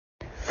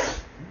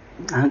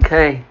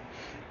Okay.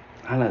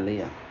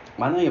 Hallelujah.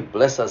 Why don't you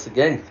bless us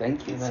again?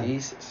 Thank you, Amen.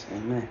 Jesus.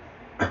 Amen.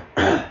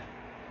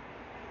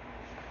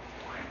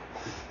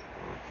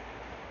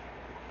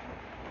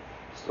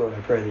 Lord,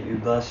 I pray that you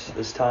bless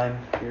this time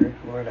here,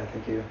 Lord. I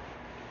thank you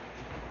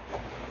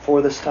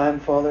for this time,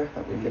 Father,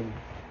 that we can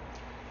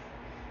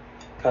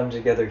come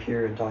together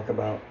here and talk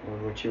about,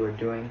 Lord, what you are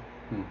doing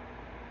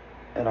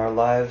in our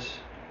lives.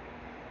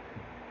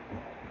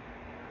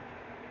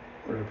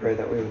 Lord, I pray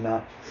that we would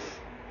not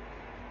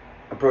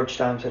approach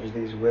times such as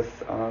these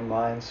with our own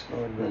minds,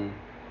 Lord, but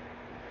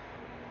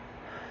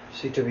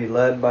seek to be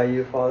led by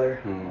you,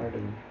 Father, Lord,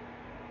 and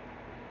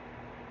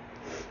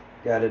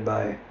guided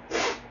by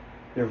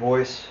your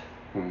voice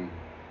and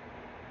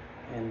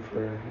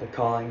for the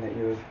calling that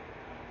you have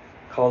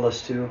called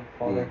us to,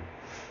 Father.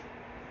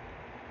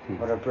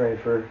 Lord, I pray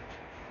for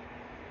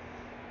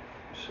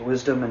just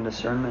wisdom and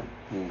discernment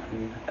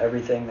in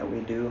everything that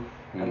we do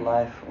in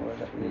life, Lord,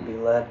 that we would be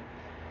led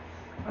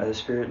by the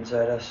Spirit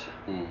inside us.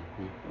 Lord,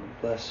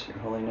 bless your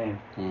holy name.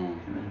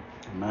 Amen.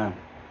 Amen.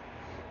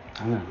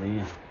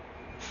 Hallelujah.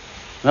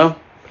 Well,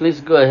 please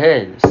go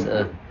ahead.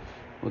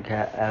 We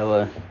got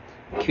our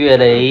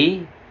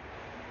Q&A,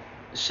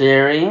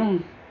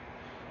 sharing,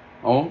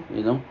 or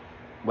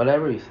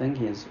whatever you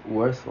think is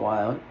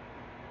worthwhile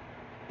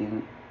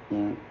in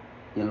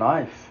your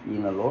life,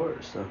 in the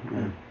Lord. So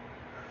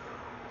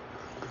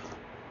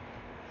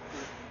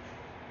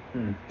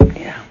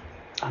yeah.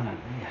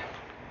 Hallelujah.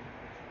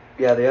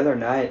 Yeah, the other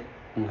night,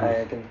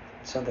 I can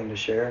something to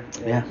share.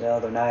 Yeah. The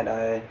other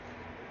night,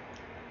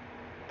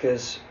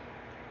 because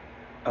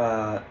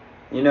a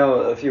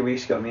few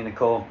weeks ago, me and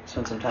Nicole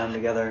spent some time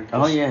together.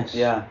 Oh yes.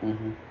 Yeah.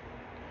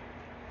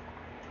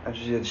 I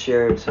just had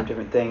shared some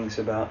different things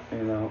about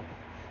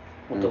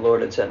what the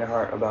Lord had set in her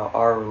heart about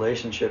our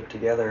relationship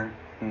together,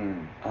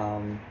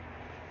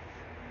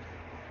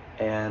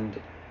 and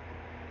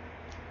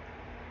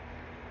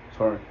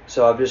Sorry.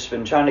 so I've just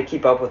been trying to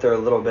keep up with her a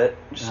little bit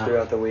just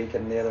throughout the week.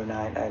 And the other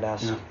night, I'd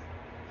asked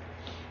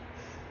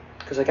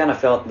because I kind of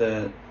felt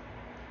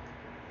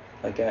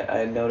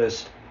I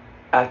noticed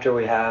after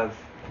we have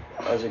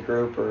as a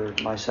group or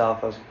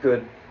myself as a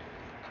good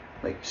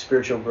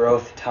spiritual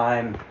growth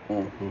time,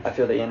 I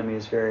feel the enemy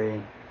is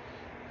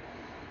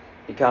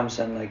he comes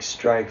and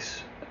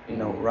strikes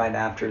right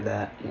after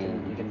that.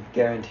 You can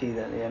guarantee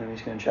that the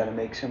enemy's going to try to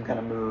make some kind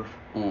of move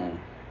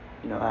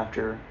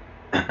after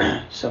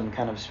some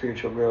kind of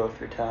spiritual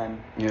growth or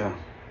time. Yeah.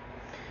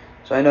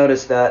 So I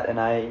noticed that, and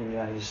I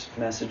just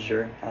messaged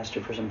her, asked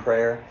her for some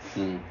prayer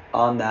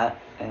on that,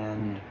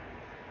 and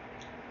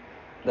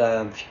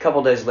a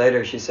couple days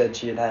later, she said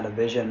she had a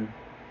vision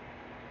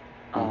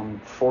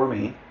for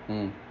me.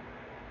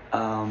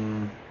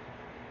 I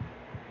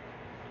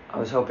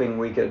was hoping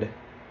we could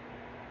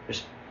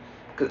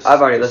cause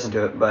I've already listened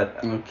to it,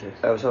 but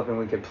I was hoping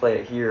we could play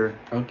it here.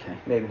 Okay.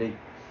 Maybe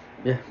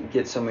to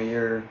get some of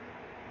your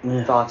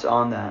thoughts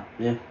on that.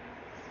 Yeah.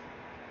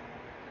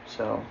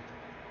 So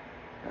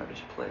I'll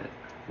just play it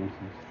on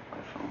my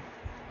phone.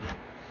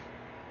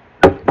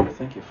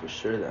 Thank you for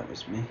sharing that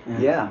with me.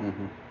 Yeah.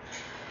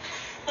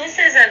 This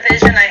is a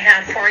vision I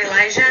had for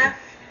Elijah.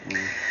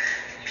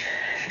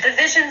 The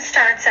vision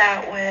starts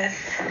out with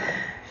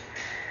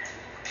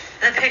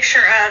the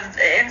picture of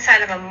the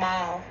inside of a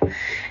mall.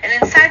 And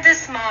inside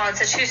this mall,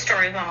 it's a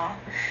 2-story mall,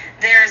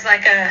 there's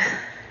like a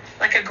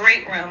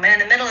great room.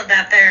 And in the middle of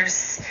that,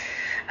 there's,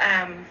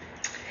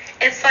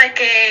 it's like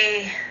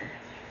a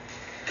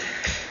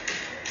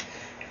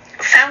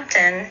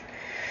fountain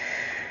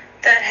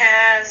that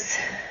has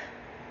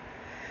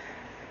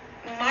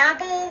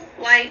marble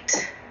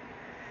white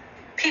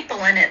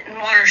people in it and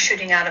water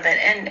shooting out of it,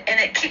 and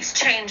it keeps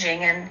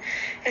changing, and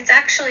it's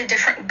actually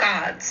different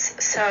gods.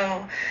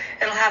 So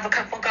it'll have a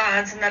couple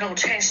gods, and then it'll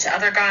change to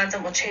other gods,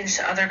 and will change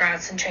to other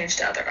gods, and change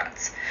to other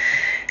gods.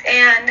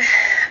 And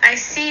I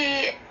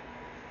see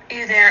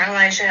you there,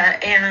 Elijah,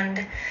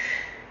 and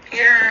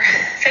your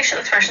facial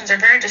expressions are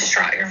very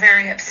distraught. You're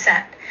very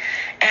upset.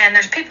 And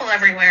there's people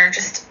everywhere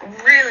just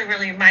really,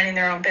 really minding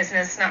their own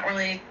business, not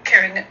really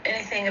caring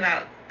anything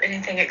about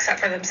anything except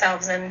for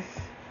themselves. And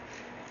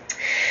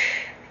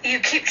you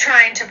keep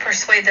trying to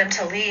persuade them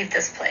to leave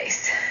this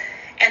place,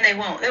 and they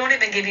won't. They won't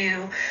even give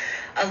you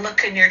a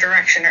look in your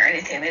direction or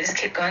anything. They just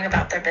keep going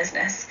about their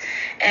business.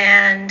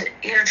 And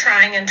you're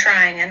trying, and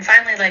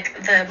finally,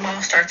 the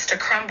mall starts to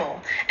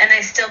crumble, and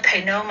they still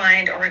pay no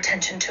mind or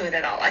attention to it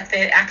at all.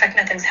 They act like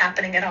nothing's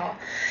happening at all.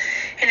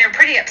 And you're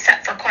pretty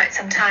upset for quite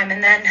some time.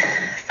 And then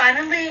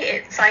finally,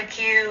 it's like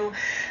you,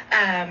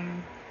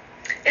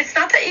 it's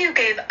not that you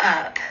gave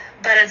up,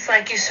 but it's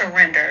like you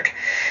surrendered.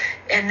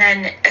 And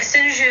then as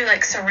soon as you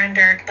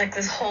surrendered,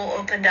 this hole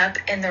opened up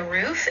in the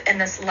roof,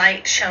 and this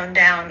light shone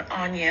down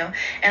on you,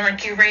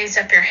 and you raised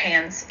up your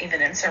hands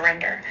even in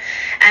surrender,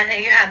 and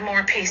then you had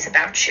more peace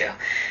about you.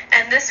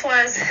 And this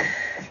was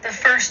the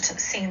first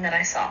scene that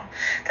I saw.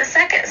 The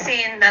second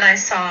scene that I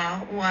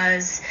saw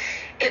was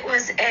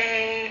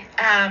a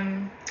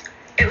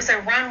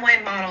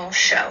runway model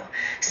show.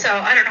 So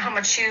I don't know how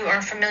much you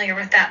are familiar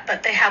with that,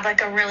 but they have a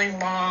really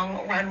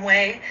long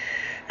runway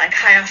like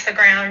high off the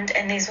ground,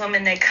 and these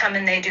women, they come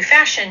and they do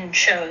fashion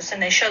shows,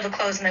 and they show the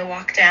clothes and they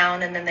walk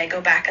down, and then they go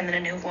back, and then a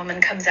new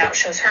woman comes out,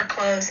 shows her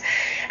clothes,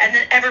 and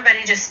then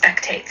everybody just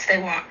spectates. They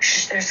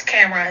watch. There's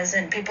cameras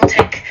and people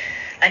take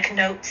like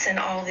notes and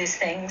all these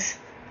things.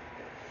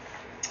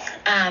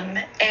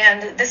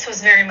 And this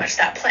was very much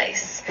that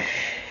place.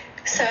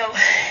 So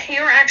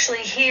you were actually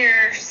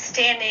here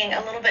standing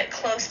a little bit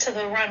close to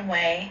the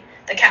runway,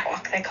 the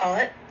catwalk they call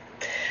it,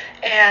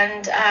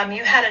 and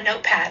you had a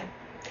notepad.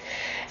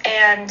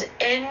 And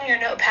in your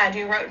notepad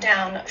you wrote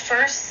down 1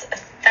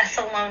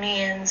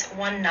 Thessalonians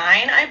 1:9,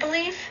 I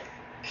believe.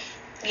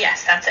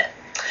 Yes, that's it.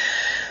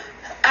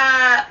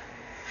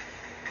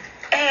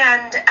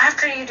 And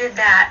after you did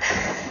that,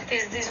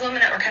 these women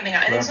that were coming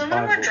out, and these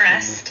women were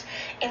dressed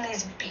in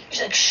these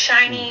like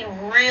shiny,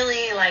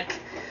 really like,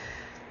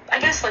 I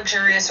guess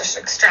luxurious or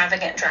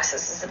extravagant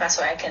dresses is the best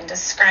way I can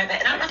describe it.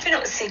 And I don't know if you know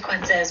what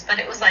sequins is, but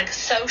it was like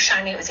so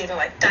shiny. It was either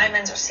like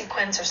diamonds or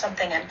sequins or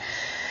something. And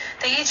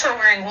they each were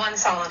wearing one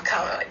solid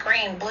color, like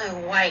green, blue,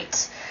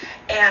 white.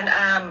 And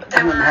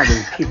there were, I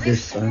believe,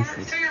 3 or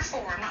 4,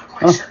 I'm not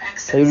quite sure,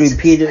 exits. Can you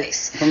repeat it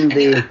from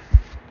the...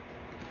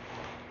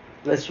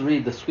 Let's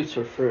read the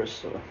scripture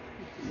first. So.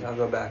 I'll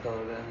go back a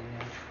little bit.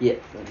 Yeah,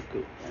 very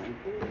good.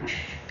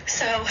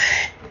 So...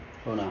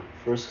 Hold on.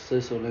 1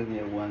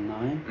 Thessalonians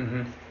 1:9.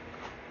 Mm-hmm.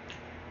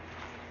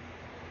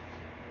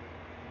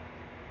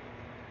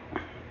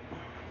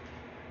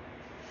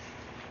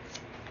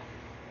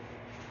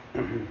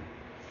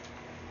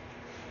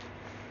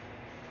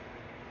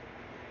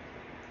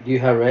 You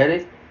have read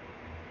it?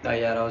 Not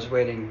yet. I was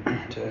waiting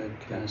to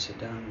kind of sit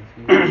down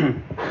with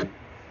you.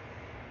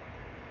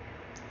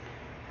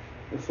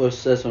 1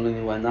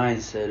 Thessalonians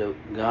 1:9 said,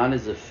 God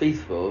is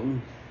faithful,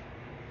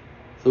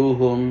 through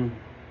whom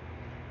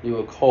you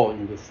were called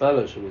into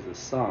fellowship with the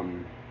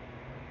Son,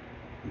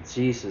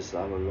 Jesus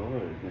our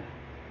Lord.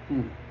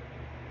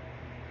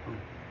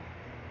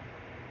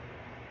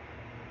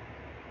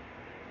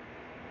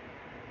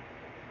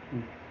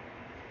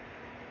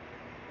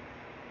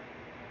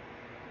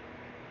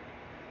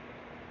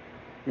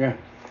 Yeah,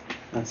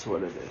 that's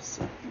what it is.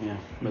 Yeah,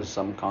 with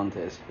some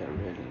context, you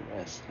can read the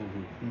rest.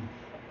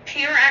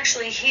 You were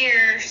actually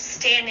here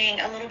standing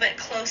a little bit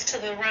close to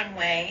the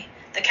runway,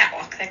 the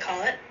catwalk they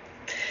call it,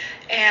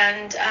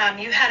 and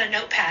you had a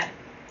notepad.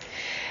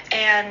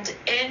 And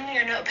in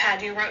your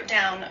notepad you wrote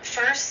down 1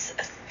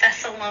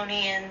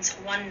 Thessalonians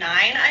 1:9,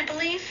 I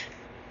believe.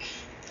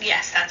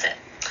 Yes, that's it.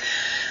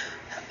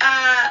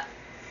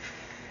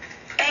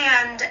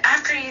 And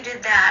after you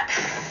did that,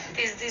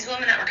 these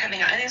women that were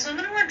coming out, and these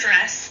women were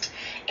dressed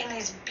in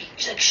these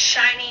like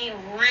shiny,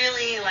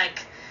 really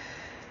like,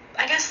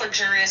 I guess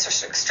luxurious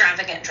or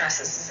extravagant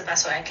dresses is the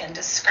best way I can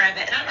describe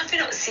it. And I don't know if you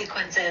know what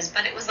sequins is,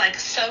 but it was like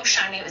so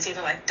shiny. It was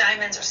either like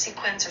diamonds or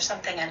sequins or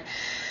something. And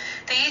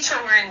they each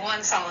were wearing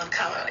one solid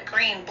color, like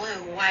green,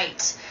 blue,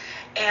 white.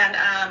 And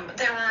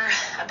there were,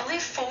 I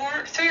believe,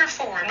 3 or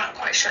 4, I'm not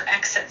quite sure,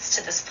 exits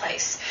to this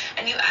place.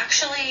 And you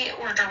actually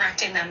were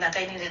directing them that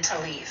they needed to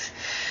leave.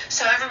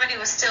 So everybody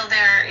was still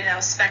there, you know,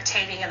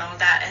 spectating and all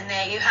that.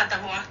 And you had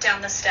them walk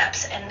down the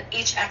steps and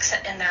each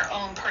exit in their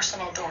own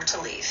personal door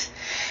to leave.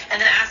 And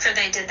then after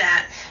they did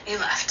that, you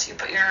left. You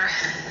put your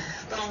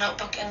little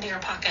notebook into your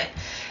pocket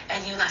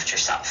and you left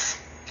yourself.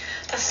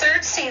 The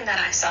third scene that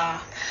I saw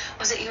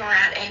was that you were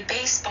at a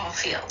baseball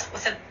field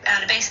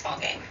at a baseball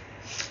game.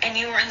 And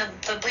you were in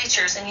the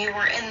bleachers, and you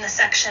were in the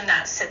section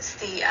that sits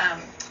the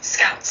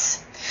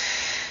scouts.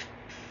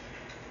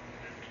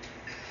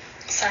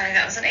 Sorry,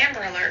 that was an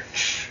Amber Alert.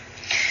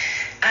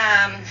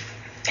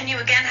 And you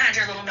again had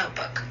your little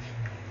notebook.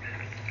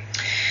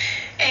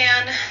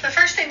 And the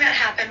first thing that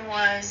happened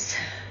was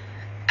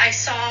I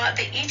saw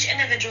that each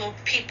individual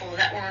people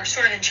that were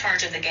sort of in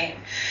charge of the game.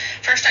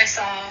 First I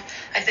saw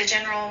like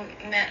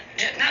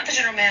not the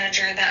general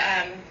manager,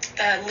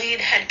 the lead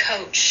head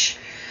coach.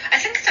 I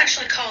think it's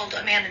actually called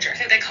a manager. I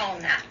think they call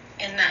him that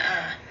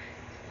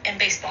in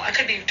baseball. I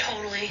could be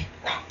totally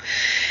wrong.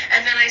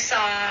 And then I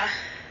saw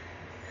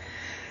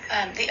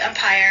the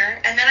umpire,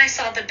 and then I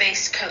saw the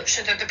base coach.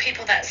 So they're the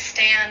people that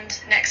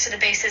stand next to the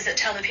bases that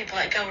tell the people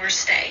that go or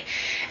stay.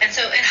 And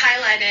so it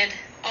highlighted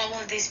all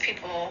of these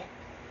people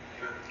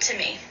to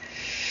me.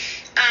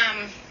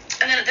 And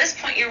then at this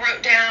point you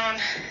wrote down,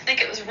 I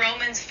think it was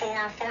Romans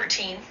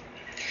 4:14.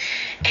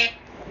 And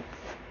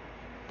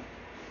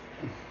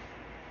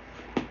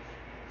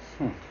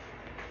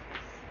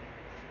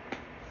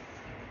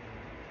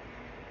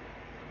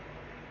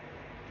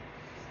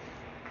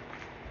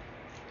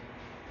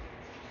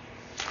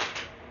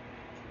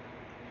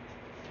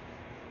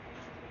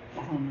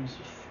Romans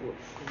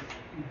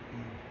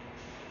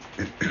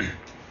 4:14.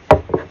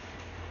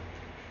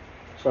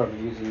 Sorry,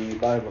 I'm using the new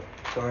Bible.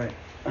 It's all right.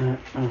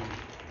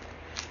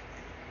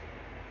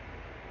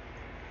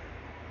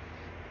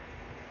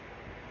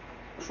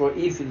 For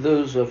if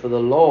those of the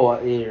law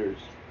are heirs,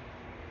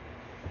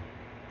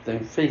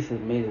 then faith is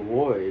made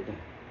void,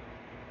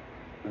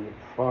 and the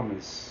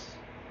promise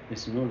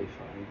is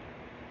nullified.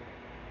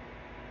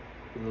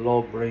 The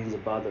law brings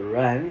about the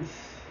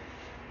wrath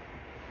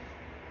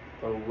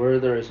But where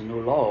there is no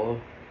law,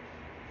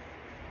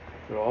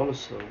 there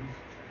also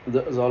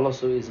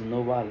is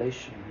no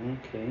violation.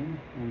 Okay.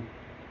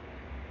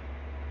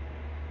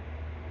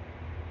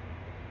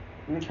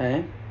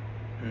 Okay.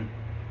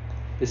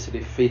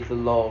 Basically, faith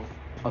and law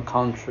are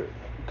contrast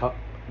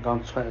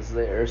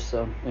there.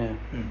 So yeah.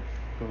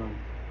 Go on.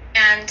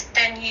 And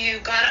then you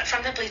got up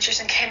from the bleachers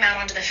and came out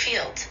onto the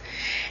field.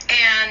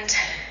 And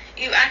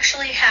you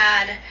actually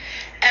had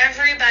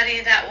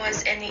everybody that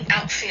was in the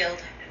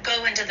outfield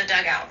go into the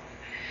dugout.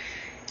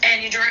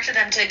 And you directed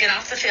them to get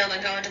off the field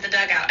and go into the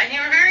dugout. And you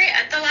were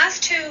at the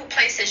last two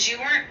places, you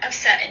weren't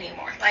upset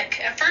anymore. Like,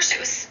 at first it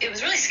was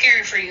really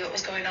scary for you what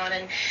was going on.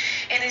 And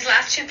in these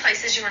last two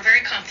places, you were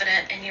very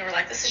confident. And you were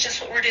like, this is just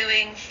what we're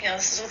doing.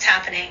 This is what's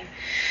happening.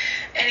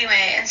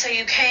 Anyway, and so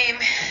you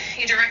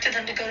directed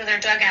them to go to their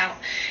dugout.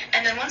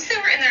 And then once they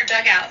were in their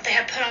dugout, they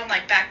had put on,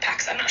 like,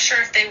 backpacks. I'm not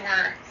sure if they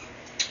were,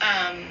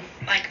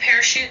 like,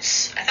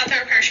 parachutes. I thought they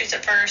were parachutes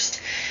at first.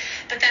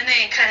 But then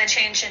they kind of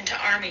changed into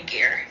army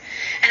gear.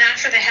 And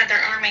after they had their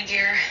army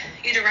gear,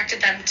 you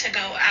directed them to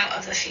go out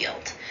of the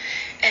field.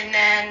 And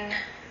then,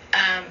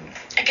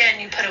 again,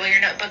 you put away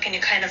your notebook and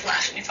you kind of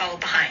left and you followed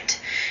behind.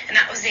 And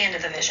that was the end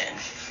of the vision.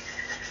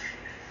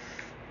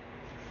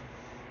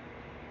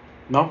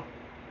 No.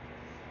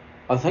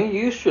 I think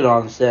you should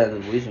understand the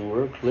vision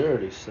very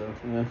clearly, so,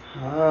 yeah.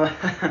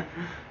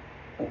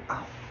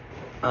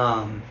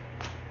 Wow.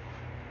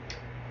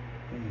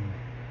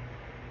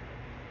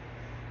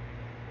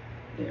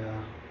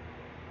 Yeah.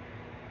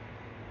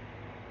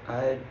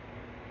 I've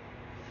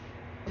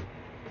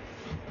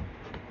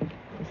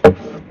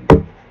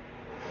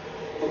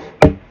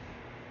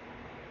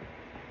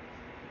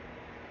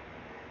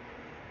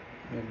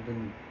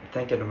been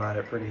thinking about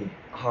it pretty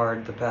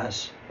hard the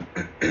past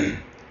 2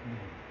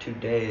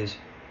 days.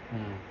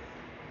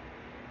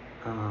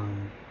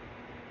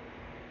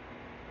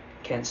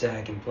 Can't say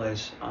I can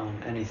place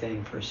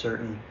anything for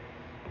certain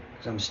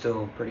because I'm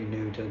still pretty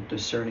new to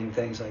discerning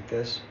things like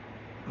this.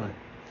 But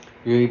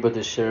you're able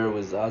to share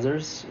with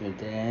others, your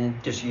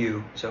dad? Just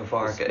you so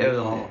far. It was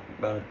only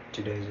about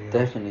 2 days ago.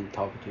 Definitely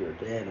talk to your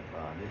dad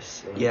about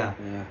this. So, yeah.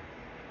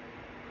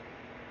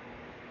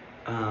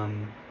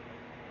 And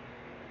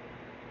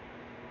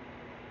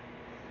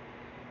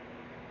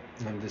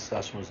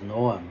discussion with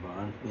Noah,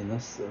 but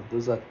so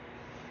those are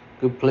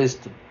good place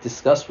to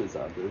discuss with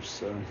others.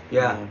 So,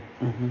 yeah.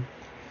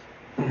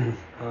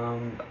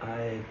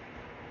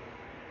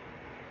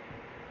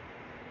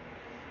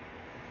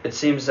 It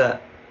seems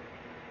that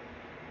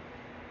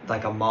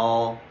like a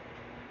mall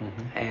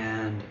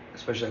and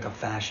especially like a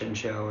fashion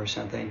show or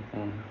something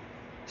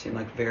seem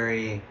like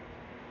very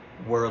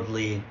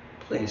worldly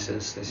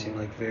places. They seem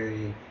like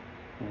very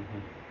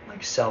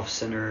like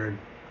self-centered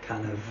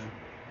kind of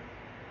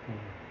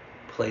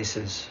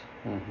places.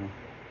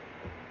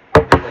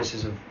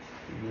 Places of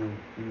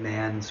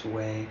man's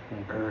way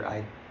or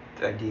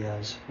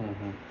ideas.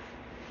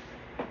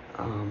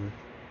 And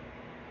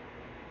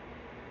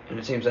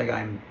it seems like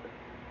I'm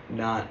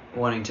not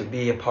wanting to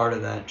be a part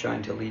of that,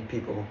 trying to lead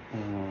people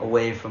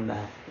away from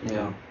that. You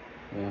know?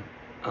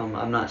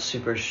 I'm not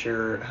super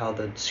sure how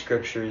the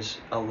scriptures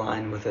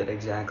align with it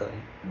exactly,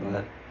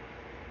 but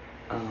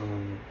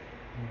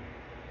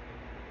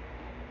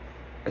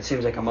it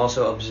seems like I'm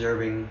also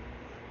observing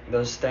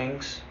those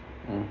things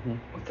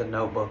with the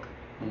notebook.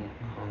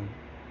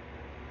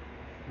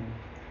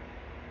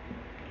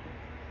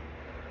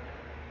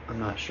 I'm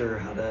not sure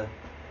how to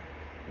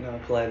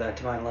apply that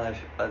to my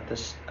life at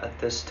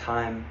this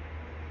time.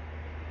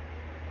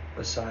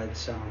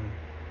 Besides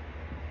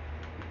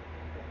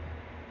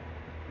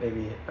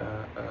maybe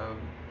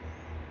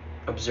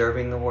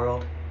observing the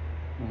world.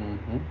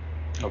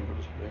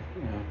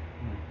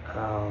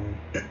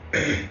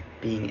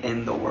 Being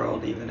in the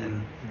world, even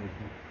in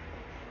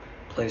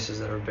places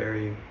that are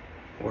very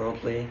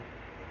worldly.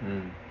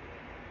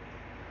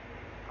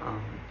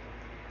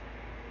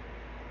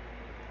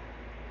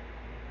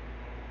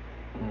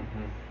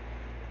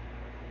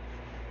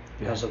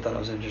 I also thought it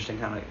was interesting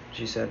how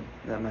she said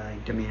that my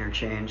demeanor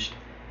changed.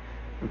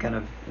 I'm kind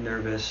of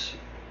nervous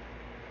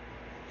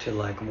to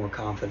like more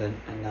confident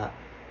and not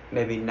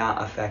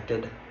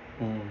affected.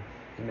 And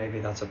maybe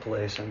that's a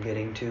place I'm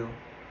getting to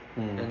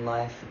in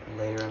life,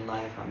 later in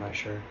life, I'm not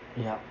sure.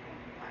 Yeah,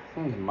 I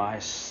think in my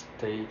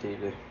state,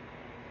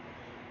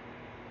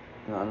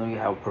 I know you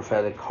have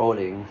prophetic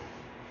calling.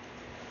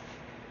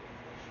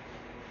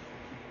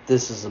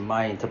 This is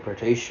my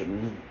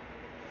interpretation,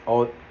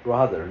 or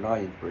rather, not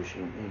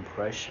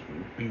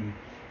impression.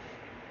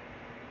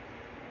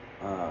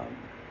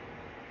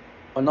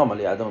 Well,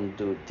 normally I don't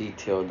do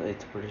detailed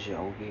interpretation.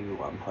 I'll give you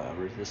one,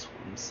 however, this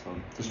one. So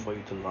just for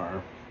you to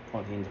learn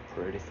how to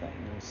interpret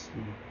things.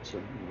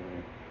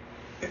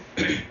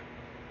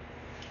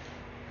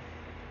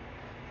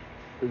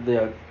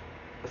 There are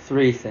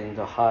 3 things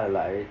to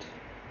highlight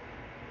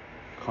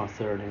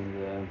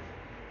concerning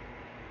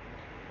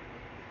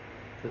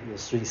the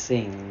 3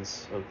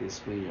 things of this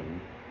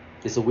vision.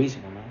 It's a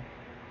vision,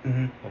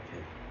 right?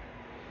 Okay.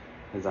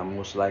 Because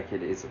most likely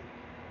it is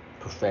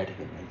prophetic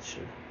in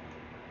nature.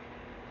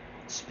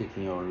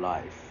 speaking your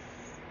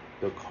life,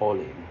 your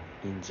calling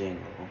in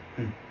general.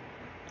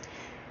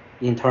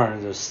 In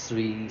turn, there's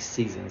 3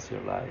 seasons of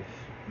your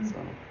life. So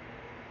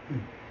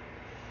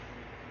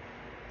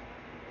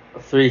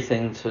 3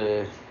 things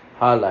to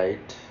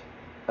highlight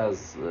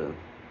as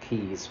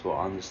keys for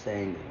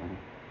understanding,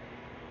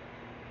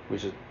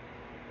 which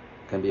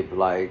can be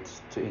applied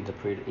to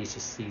interpret each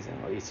season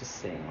or each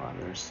thing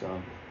rather.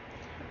 So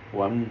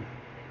one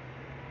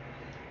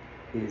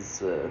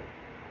is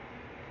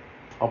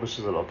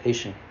obviously the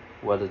location,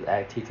 whether the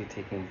activity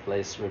taking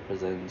place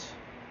represents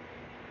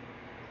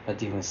a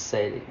different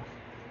setting,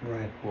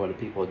 right? What the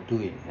people are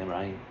doing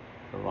right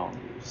around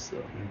you.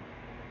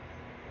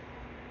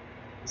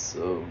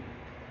 So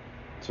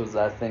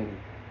that thing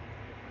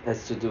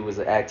has to do with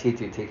the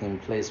activity taking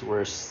place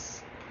where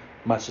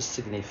much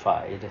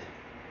signified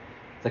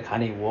the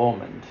kind of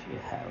involvement you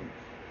have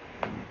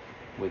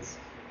with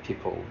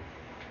people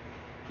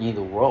in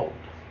the world.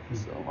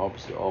 So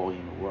obviously all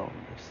in the world.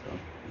 So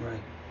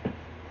right.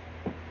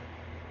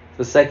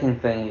 The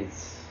second thing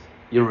is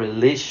your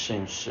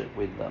relationship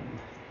with them.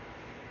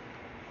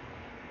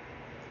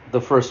 The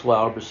first one,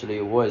 obviously,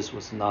 your voice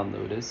was not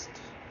noticed.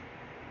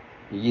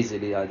 You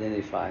easily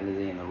identified it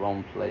in the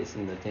wrong place,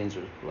 in the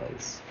dangerous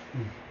place.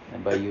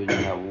 And by using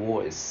that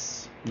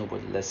voice,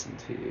 nobody listened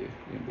to you,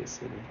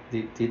 basically.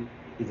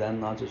 Is that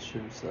not the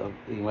truth? So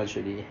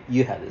eventually,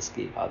 you had to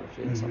escape out of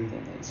it,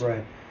 something like that.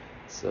 Right.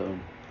 So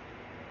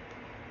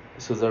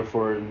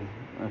therefore,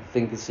 I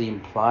think it's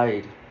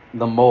implied.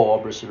 The mall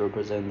obviously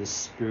represents the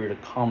spirit of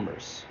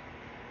commerce,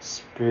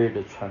 spirit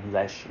of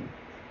transaction.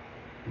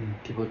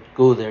 People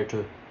go there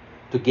to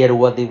get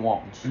what they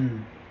want.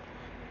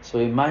 So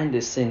it might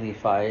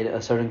signify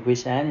a certain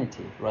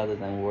Christianity rather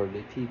than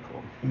worldly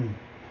people.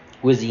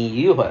 Within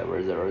you,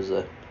 however, there is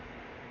a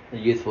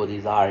youthful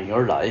desire in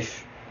your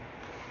life,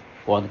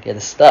 want to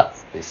get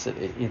stuff,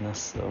 basically,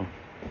 so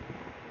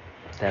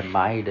that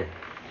might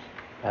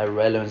have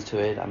relevance to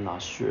it. I'm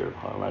not sure.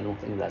 However, I don't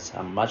think that's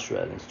much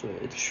relevance to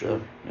it. Sure.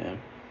 So, yeah.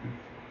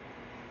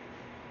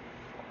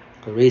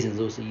 The reason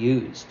those are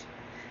used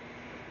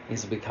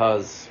is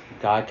because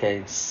God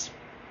can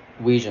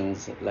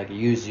visions like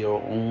use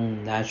your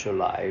own natural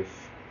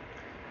life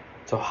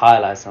to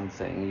highlight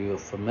something you're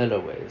familiar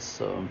with,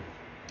 so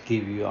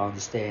give you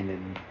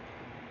understanding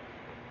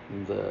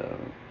the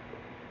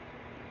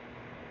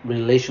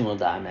relational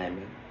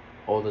dynamic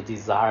or the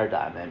desire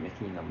dynamic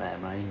in a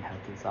man, right? You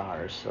have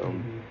desires, so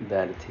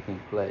that is taking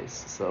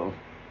place. So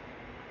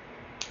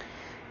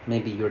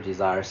maybe your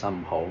desire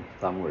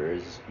somewhere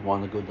is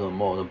want to go to the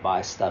mall to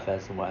buy stuff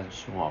as much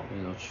as you want,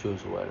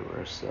 choose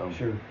whatever. So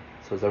sure.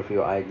 So therefore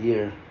your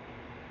idea,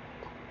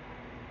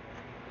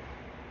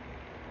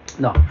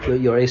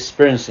 your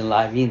experience in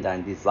life in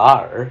that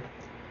desire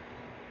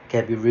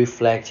can be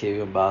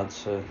reflective about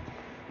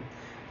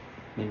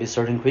maybe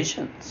certain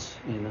Christians,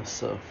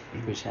 so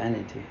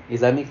Christianity.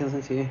 Is that making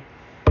sense to you?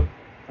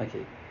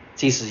 Okay.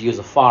 Jesus used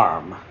a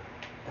farm,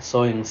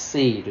 sowing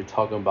seed, to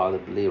talk about the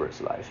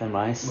believer's life,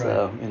 right?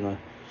 So, you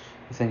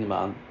think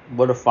about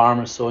what a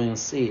farmer sowing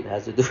seed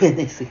has to do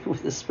anything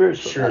with the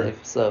spiritual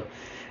life. So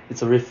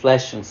it's a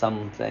reflection,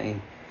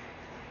 something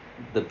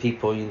the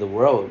people in the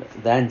world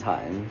at that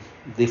time,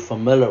 they're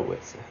familiar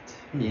with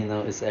it.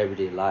 It's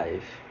everyday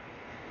life.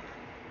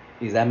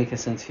 Is that making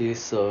sense to you?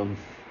 So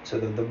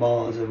the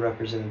mall is a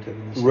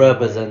representative.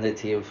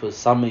 Representative for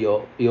some of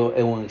your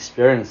own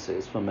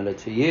experiences familiar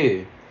to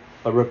you,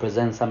 but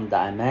represent some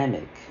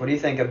dynamic. What do you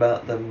think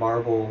about the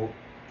marble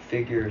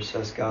figures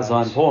as gods? That's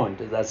one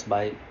point. That's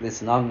why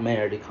it's not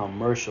merely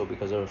commercial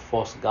because there's a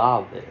false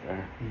god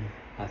there.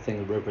 I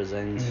think it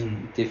represents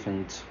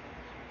different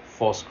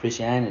false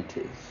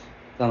Christianities.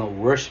 They don't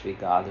worship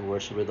God, they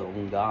worship their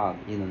own God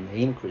in the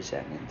name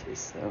Christianity.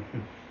 So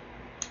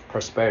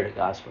prosperity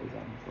gods, for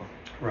example.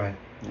 Right.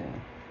 Yeah.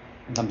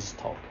 I'm just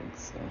talking.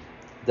 So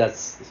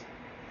that's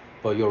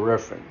for your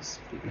reference,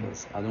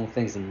 because I don't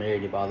think it's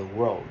merely about the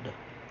world.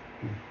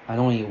 I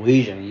don't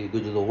envision you go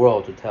to the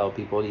world to tell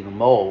people in the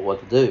mall what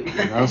to do.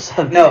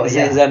 So does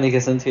that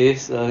make sense to you?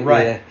 So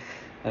right.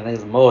 I think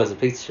the mall is a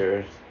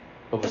picture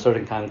of a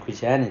certain kind of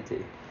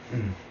Christianity.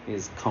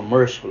 Is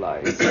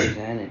commercialized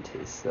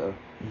Christianity, so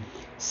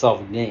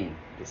self-gain,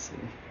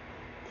 basically,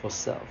 for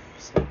self.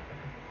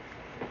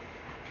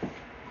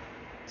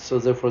 So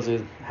therefore,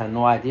 they have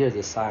no idea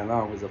to sign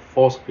on with a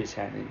false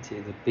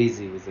Christianity. They're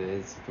busy with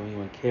it, don't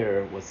even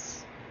care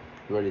what's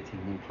really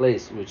taking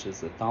place, which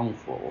is the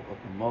downfall of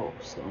the mall.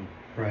 So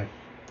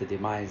the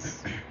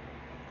demise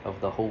of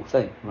the whole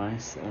thing,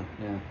 right? So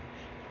yeah.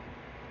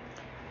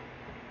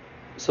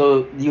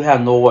 So you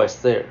have no voice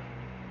there,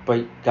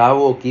 but God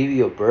will give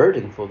you a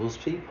burden for those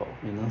people,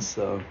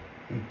 So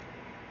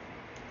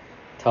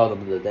tell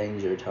them the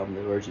danger, tell them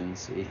the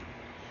urgency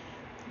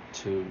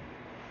to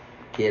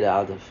get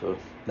out of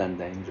that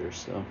danger.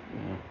 So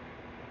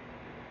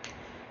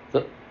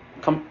yeah.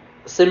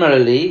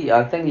 Similarly,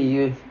 I think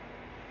you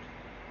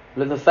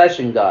live a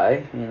fashion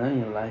guy,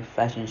 you like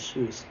fashion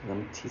shoes.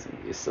 I'm teasing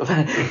you. So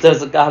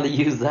does God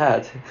use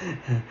that?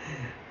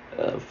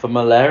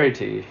 familiar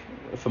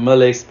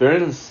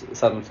experience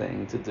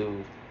something to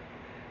do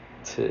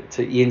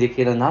to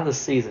indicate another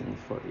season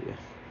for you.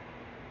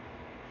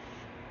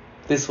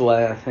 This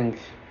way, I think,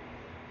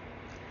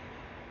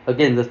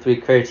 again, the three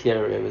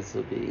criteria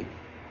would be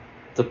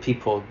the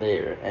people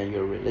there and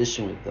your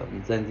relation with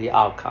them, then the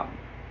outcome.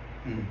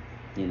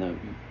 You know,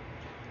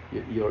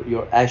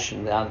 your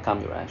action, the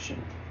outcome, your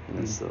action. You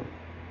know, so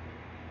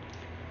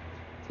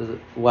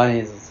one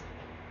is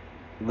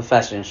the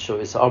fashion show.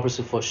 It's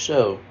opposite for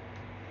show.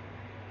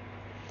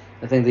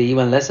 I think they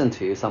even listen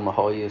to you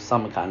somehow. You're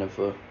some kind of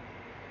a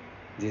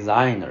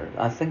designer.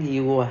 I think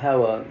you will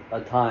have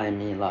a time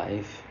in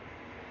life.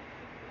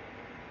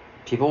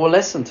 People will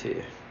listen to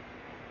you.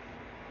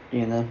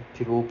 You know,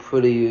 people will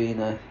put you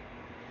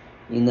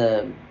in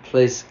a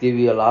place, give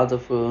you a lot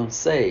of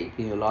say,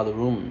 give you a lot of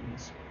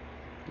rooms.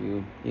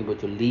 You're able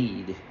to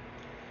lead.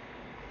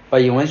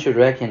 But you want to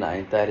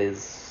recognize that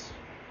is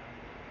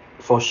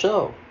for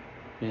show.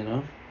 You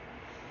know.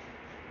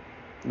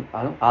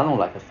 I don't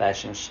like a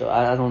fashion show.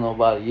 I don't know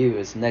about you.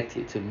 It's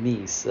negative to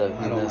me. So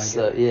I don't like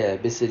it. Yeah,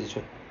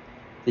 basically,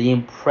 the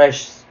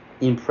impress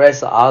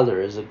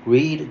others a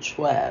great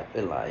trap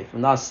in life.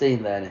 I'm not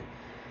saying that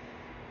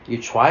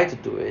you try to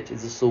do it.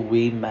 It's so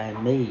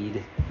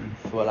man-made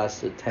for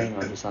us to attain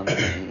onto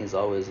something. It's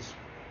always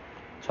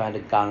trying to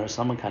garner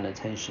some kind of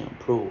attention,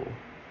 approval.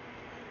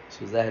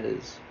 So that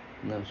is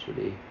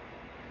naturally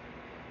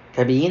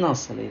can be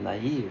innocently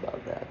naive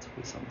about that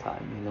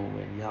sometimes. You know, when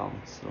we're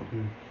young. So.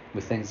 We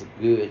think it's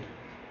good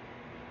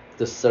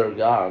to serve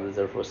God,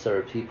 therefore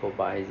serve people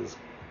by just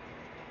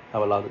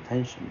have a lot of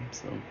attention.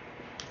 So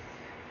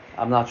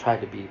I'm not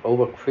trying to be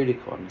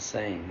overcritical. I'm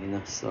saying, you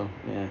know, so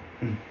yeah,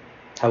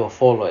 have a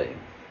following.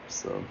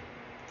 So,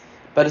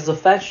 but it's a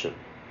fashion.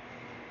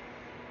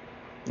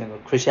 You know,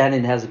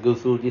 Christianity has to go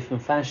through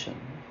different fashion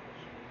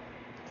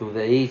through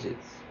the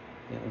ages.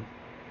 You know,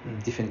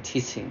 different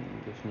teaching,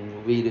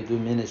 different way to do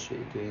ministry,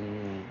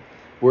 doing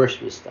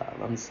worship style.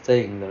 I'm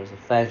saying there's a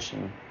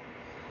fashion.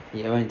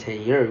 Even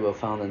 10 years, we will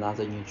find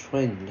another new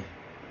trend,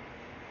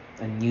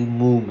 a new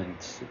movement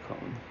to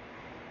come.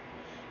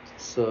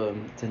 So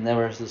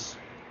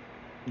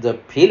the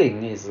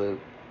appealing is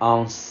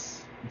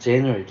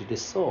ungenerated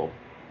soul.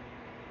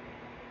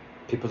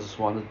 People just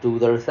want to do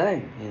their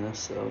thing, you know.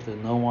 So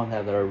no one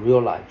have their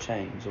real life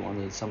change. They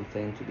wanted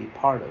something to be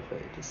part of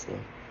it. So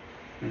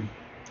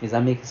is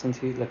that making sense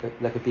to you?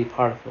 Like a be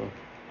part of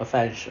a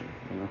fashion,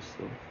 you know.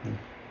 So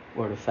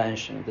or the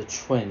fashion, the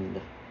trend,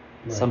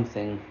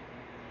 something.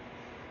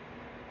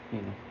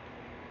 You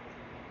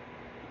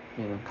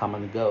know, come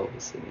and go,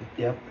 basically.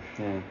 Yep.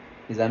 Yeah.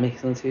 Does that make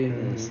sense to you?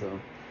 Yeah, so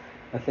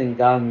I think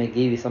God may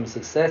give you some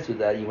success with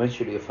that.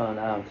 Eventually you find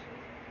out,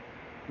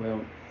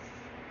 well,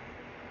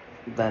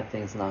 that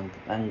thing's not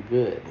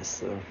good.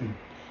 So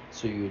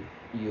so you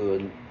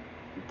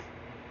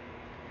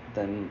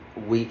then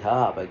wake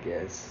up, I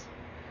guess.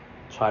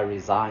 Try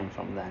resign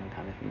from that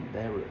kind of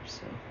endeavor.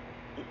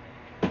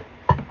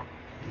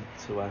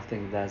 So I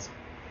think that's,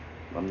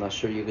 I'm not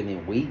sure you're gonna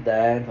weed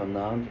that or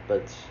not,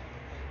 but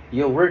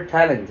you're very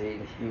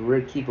talented, you're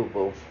very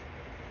capable.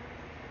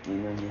 You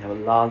know, you have a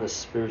lot of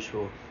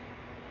spiritual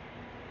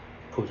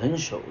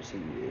potentials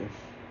in you.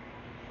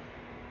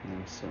 You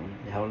know, so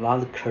you have a lot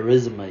of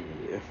charisma in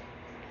you.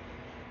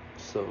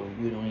 So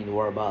you don't need to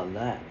worry about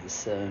that.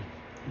 So,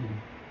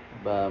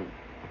 but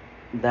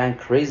that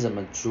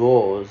charisma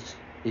draws,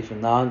 if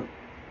not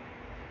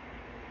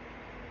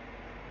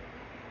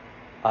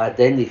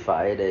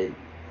identified,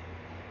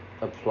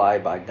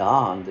 applied by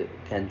God, it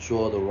can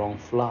draw the wrong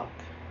flock,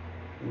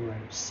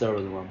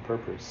 serve the wrong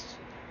purpose.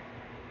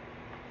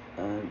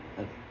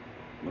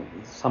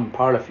 Some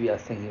part of you, I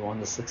think, you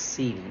want to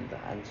succeed in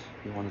that.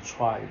 You want to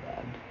try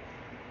that.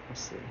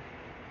 Let's see.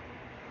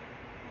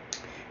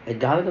 And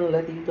God gonna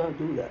let you not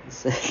do that.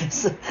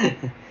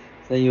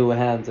 So you will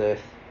have to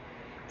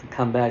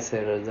come back and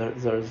say,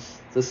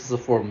 this is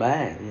for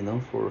man, you know,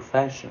 for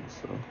fashion.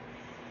 So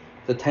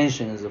the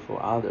tension is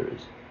for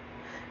others.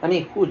 I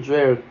mean, who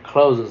wear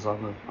clothes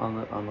on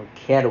the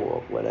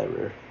catwalk,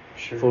 whatever,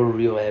 for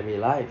real every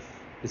life?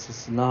 This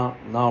is not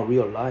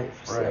real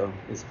life. So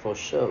it's for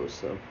show.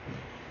 So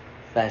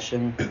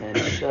fashion and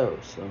show.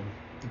 So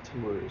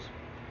 2 words.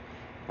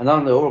 And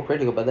not the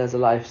overcritical, but that's a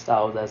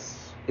lifestyle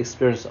that's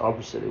experienced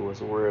opposite. It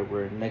was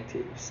we're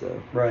negative.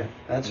 So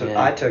that's what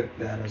I took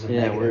that as a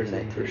negative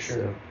thing for sure.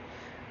 So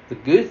the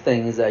good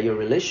thing is that your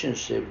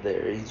relationship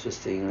there is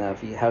interesting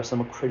enough. You have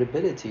some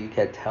credibility. You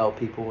can tell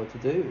people what to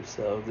do,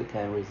 so they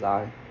can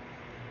resign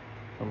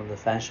from the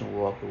fashion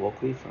walk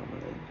away from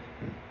it.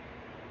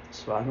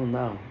 So I don't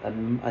know.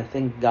 I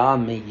think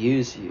God may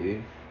use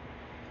you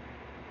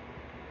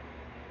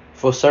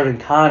for certain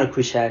kind of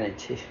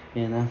Christianity,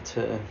 you know,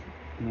 to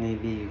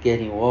maybe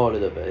get involved a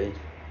little bit.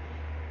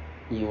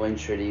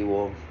 Eventually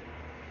will,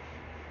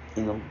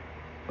 you know,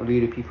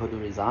 lead people to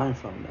resign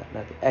from that,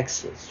 like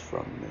exit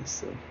from this.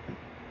 So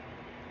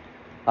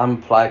I'm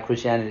applying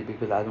Christianity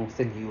because I don't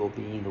think you will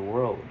be in the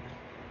world.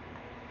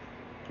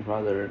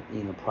 Rather,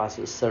 in the process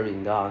of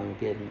serving God and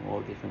getting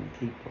all different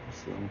people.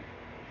 So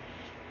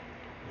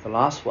The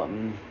last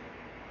one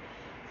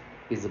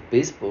is a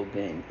baseball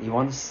game. You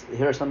want to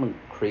hear something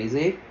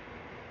crazy?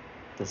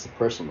 That's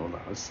personal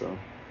now. So,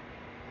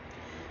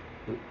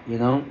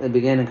 at the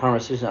beginning of the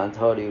conversation, I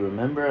told you,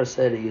 remember I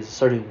said a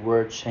certain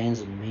word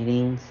changes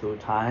meaning through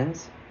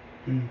times?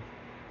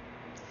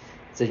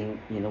 So,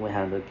 we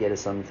had to get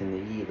something to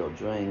eat or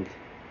drink.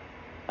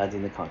 I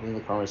didn't continue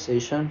the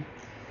conversation.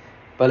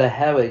 But I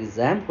have an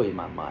example in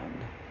my mind.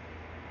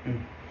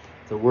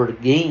 The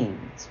word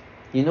games.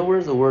 You know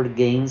where the word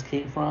games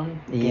came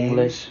from in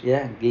English?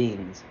 Yeah,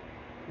 games.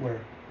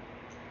 Where?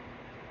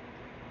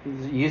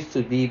 It used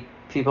to be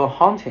people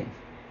hunting.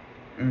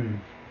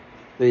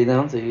 They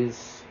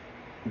use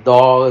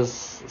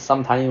dogs,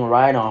 sometimes even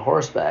ride on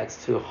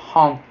horsebacks to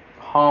hunt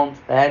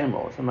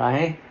animals,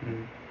 right?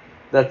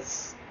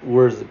 That's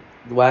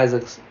why is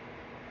an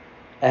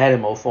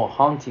animal for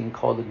hunting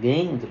called a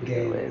game to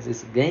begin with.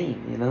 It's a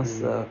game,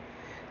 so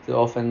they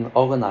often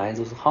organize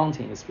those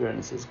hunting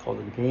experiences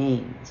called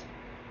games.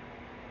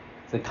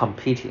 They're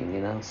competing,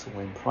 to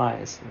win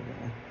prize.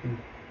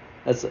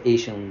 That's the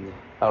Asian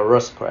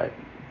aristocrat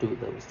do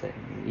those things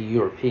in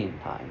European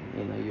time,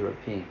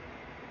 European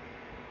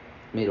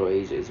Middle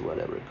Ages,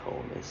 whatever you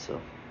call it. So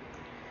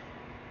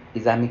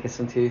is that making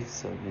sense to you?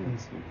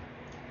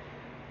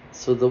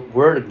 So the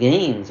word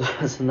games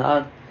is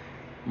not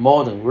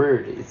modern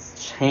word.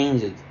 It's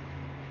changed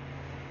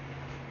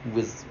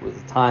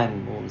with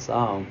time moves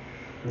on,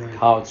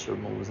 culture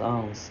moves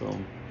on. So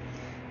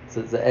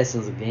the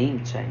essence of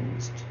game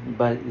changed,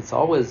 but it's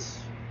always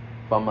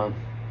from a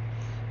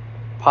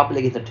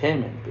public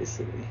entertainment,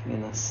 basically.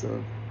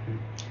 So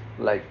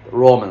like the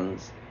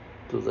Romans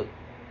to the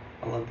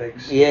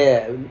Olympics.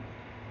 Yeah,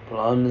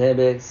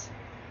 Olympics,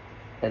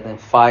 and then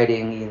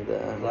fighting in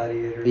the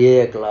gladiator.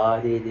 Yeah,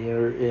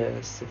 gladiator.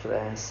 Yes,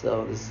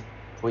 so this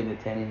for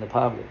entertaining the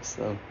public.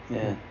 So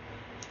I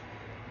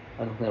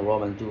don't think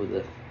Romans do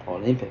the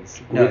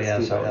Olympics.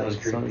 That was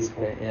Greek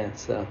people. Yeah,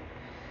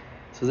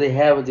 so they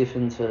have a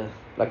different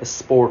like a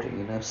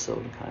sporting,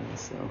 so kind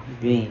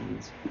of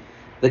games.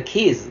 The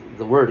key is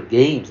the word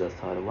games. I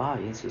thought, wow,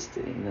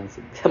 interesting.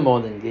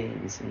 Modern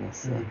games,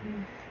 so.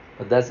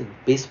 But that's a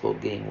baseball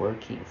game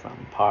working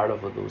from part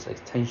of those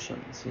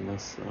extensions,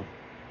 so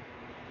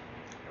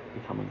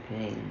become a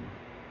game.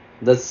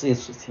 That's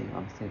interesting.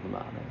 I'm thinking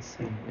about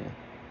it.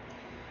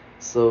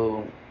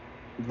 So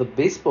the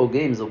baseball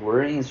game is a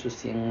very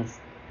interesting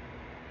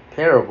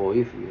parable,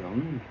 if you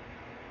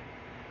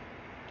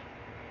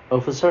will,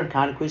 of a certain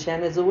kind of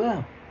Christianity as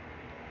well.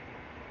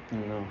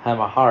 Have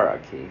a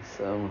hierarchy,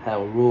 so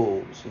have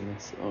rules,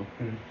 so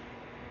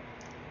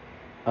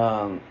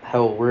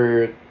have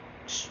very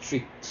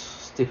strict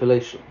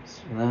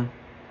stipulations,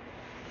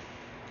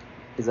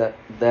 is that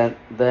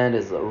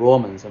is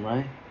Romans, am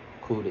I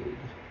quoted?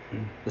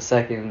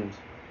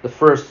 The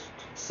first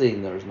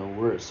scene, there's no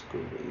words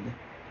quoted.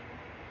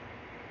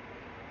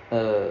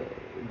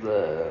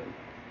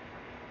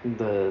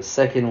 The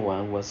second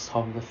one was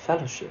on the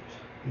fellowship.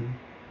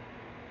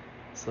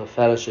 So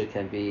fellowship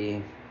can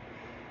be,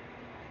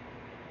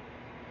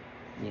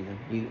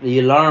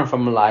 you learn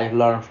from life,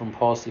 learn from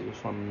positive,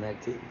 from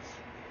negative.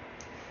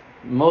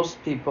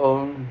 Most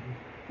people,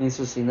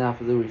 interesting enough,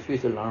 they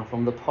refuse to learn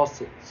from the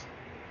positives.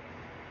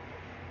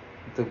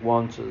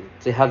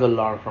 They have to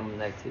learn from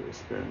negative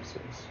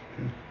experiences.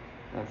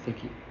 I think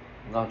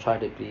not try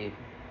to be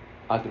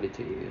ugly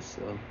to you,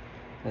 so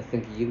I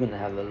think you're gonna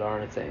have to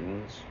learn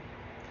things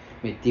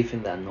maybe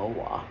different than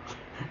Noah.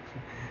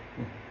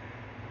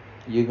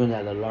 You're gonna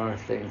have to learn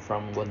things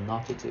from what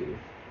not to do,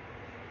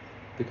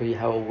 because you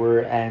have a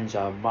very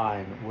agile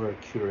mind, very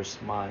curious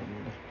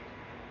mind.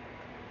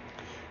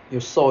 Your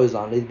soul is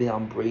a little bit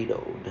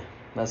unbridled.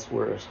 That's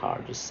where it's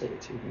hard to say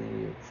to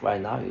you. Right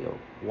now, you're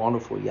a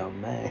wonderful young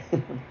man.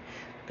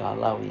 God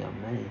love young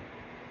man,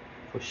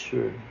 for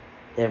sure.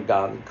 And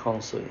God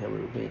counsel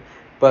every way.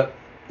 But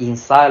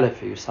inside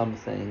of you,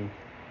 something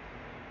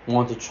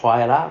want to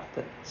try it out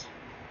things,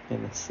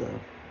 it's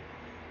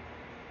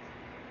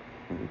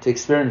to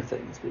experience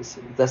things.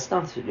 Basically, that's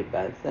not really a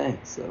bad thing.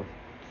 So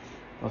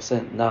I'm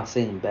not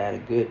saying bad or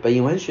good, but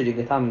eventually,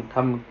 the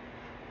time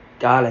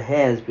God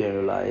has been in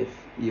your life,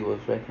 you will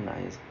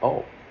recognize,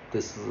 oh,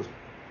 this is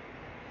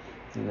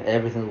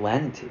everything's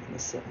vanity in a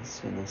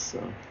sense,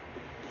 so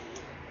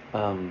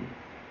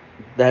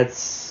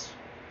that's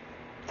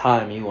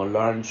time you will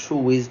learn true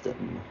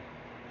wisdom.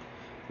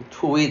 The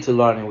two ways to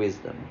learn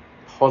wisdom: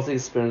 positive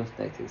experience,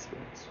 negative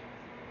experience.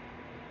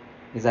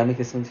 Does that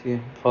make sense to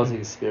you?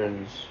 Positive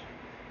experience.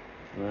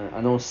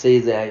 I don't say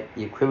that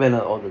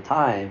equivalent all the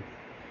time,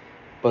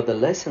 but the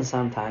lesson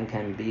sometimes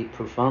can be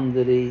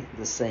profoundly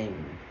the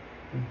same.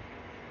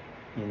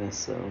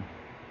 So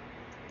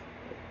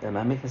am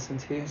I making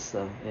sense to you?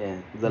 So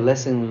the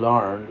lesson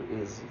learned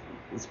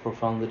is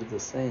profoundly the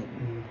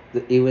same.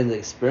 Even the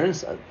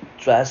experience are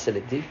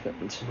drastically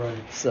different. Right.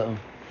 So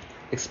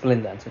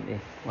explain that to me.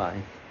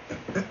 Why?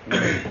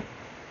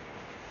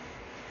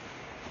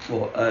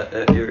 Well,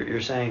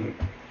 you're saying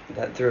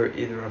that through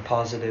either a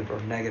positive or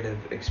negative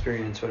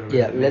experience, whatever.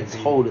 Yeah, let's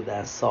hold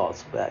that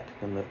thoughts back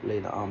and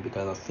later on,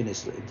 because I'll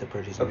finish the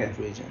interpretation of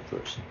region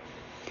first.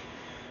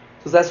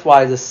 So that's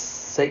why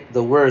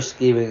the words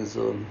given is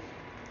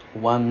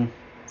 1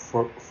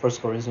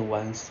 Corinthians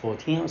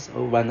 1:14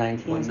 or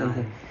 1:19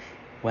 something.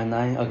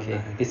 1:9. Okay,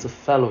 1:9. It's a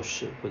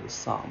fellowship with the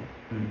Son.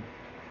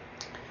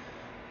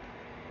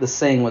 The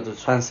saying was to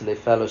translate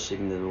fellowship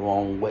in the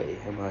wrong way,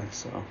 right?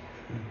 So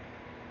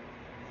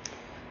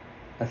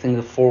I think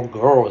the 4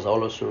 girls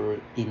also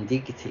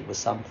indicative of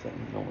something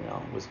going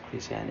on with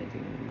Christianity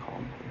in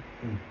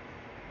common.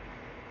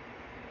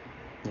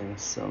 Yeah,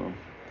 so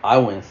I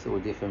went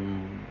through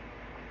different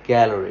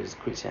galleries,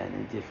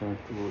 Christianity, different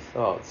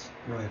thoughts.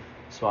 Right.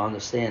 So I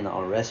understand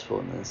our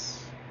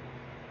restfulness.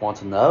 Want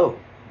to know,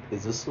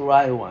 is this the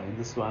right one? Is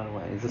this the right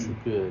one? Is this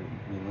good?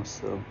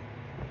 So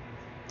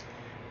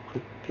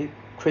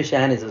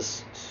Christianity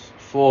is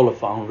full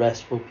of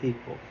unrestful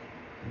people.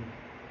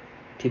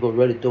 People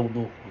really don't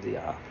know who they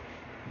are,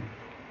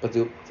 but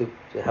they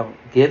have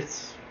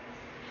gifts.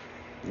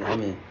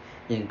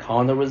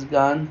 Encounter with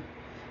God.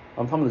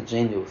 I'm talking about the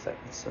genuine things.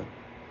 So.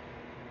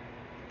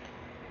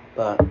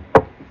 But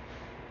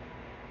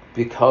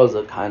because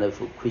of kind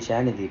of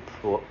Christianity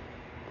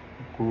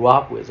grew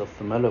up with or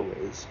familiar with,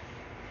 it's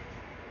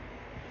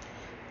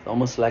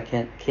almost like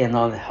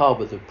cannot help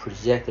but to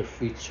project the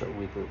future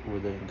with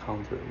the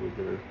encounter, with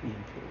their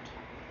input.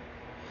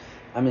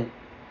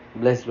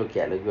 Let's look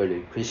at the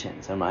early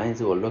Christians.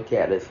 We'll look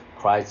at it,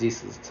 Christ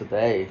Jesus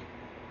today,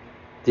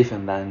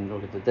 different than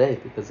look at today,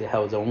 because they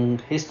have their own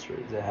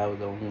history, they have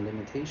their own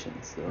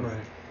limitations. So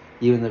right.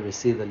 Even they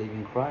receive the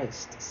living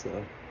Christ. So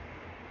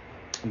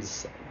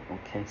because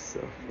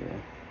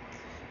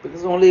we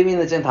don't live in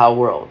the Gentile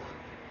world.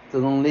 They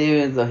don't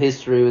live in the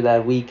history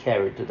that we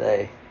carry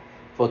today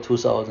for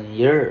 2,000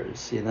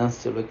 years.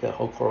 To look at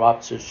how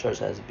corrupt the church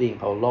has been,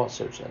 how lost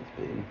the church has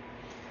been.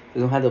 They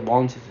don't have the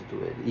wanting to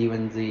do it.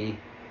 Even the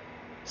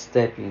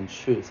step in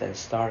truth and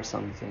start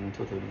something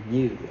totally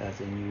new as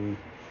a new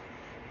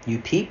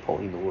people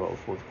in the world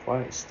for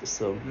Christ.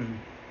 So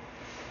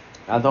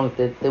I don't.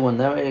 They will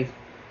never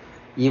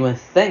even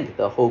think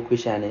the whole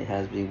Christianity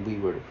has been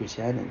wayward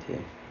Christianity,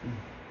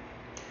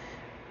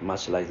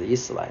 much like the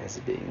Israelites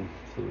has been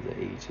through the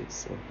ages.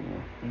 So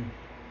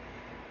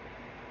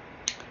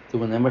they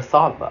will never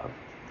thought about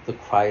the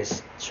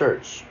Christ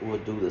Church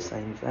would do the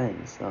same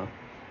thing. So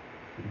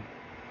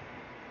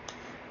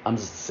I'm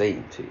just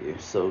saying to you.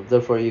 So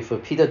therefore, if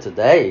Peter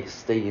today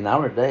stay in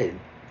our day,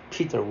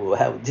 Peter will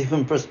have a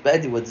different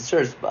perspective with the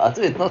church, but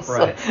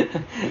right. So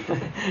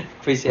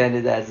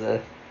Christianity as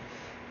a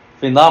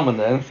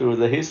phenomenon through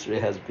the history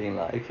has been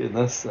like,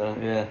 so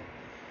yeah.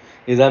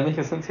 Is that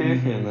making sense to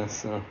you?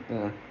 So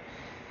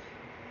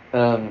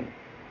yeah.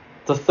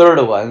 The third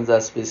one,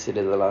 that's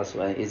basically the last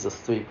one, is the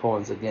 3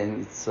 points.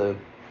 Again, it's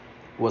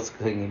what's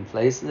taking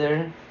place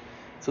there.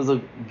 So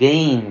the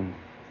game,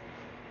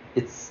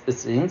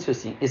 it's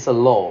interesting. It's a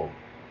law.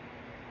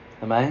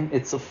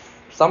 It's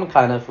some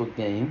kind of a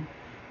game.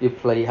 You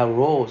play, have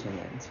roles in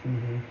it.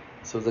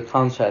 So the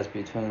contrast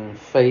between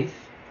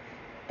faith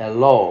and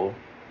law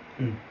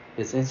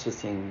is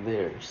interesting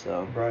there.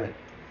 So right.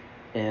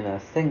 And I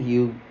think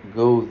you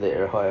go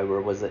there,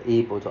 however, was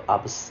able to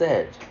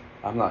upset.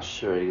 I'm not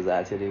sure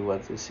exactly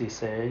what she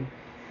said,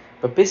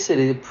 but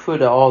basically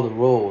put all the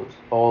roles,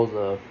 all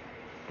the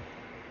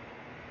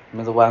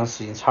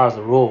ones in charge of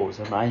the roles,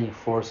 and I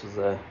enforce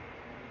the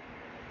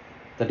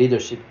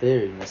leadership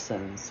there in a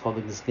sense, how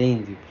this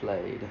game you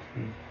played,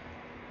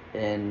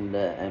 and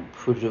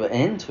put an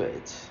end to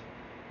it,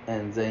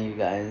 and then you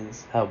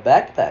guys have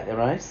backpack,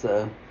 right?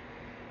 So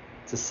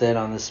to set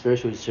on the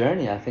spiritual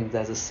journey, I think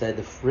that's a set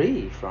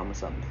free from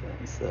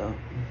something. So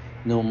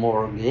no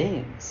more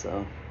games.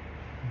 So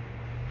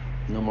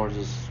no more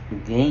just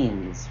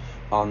games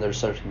under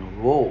certain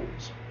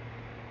rules.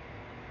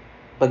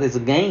 But it's a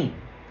game.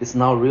 It's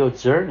not a real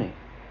journey.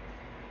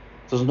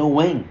 There's no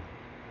win.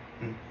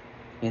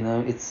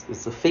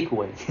 It's a fake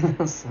win.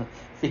 It's a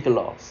fake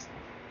loss.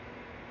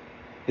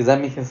 Is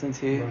that making sense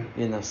to you?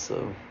 Right.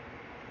 So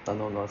I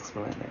don't know how to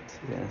explain it.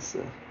 Yeah.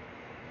 So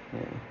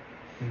yeah.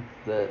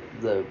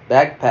 The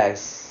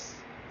backpacks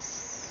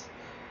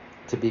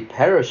to be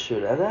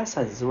parachute, that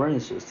sounds very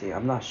interesting.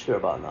 I'm not sure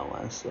about that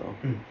one. So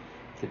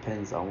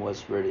depends on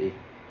what's really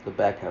the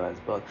backpack.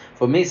 But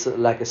for me, it's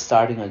like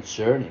starting a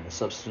journey, a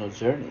substantial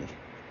journey,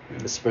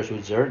 a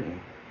spiritual journey.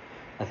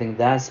 I think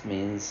that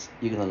means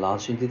you're gonna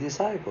launch into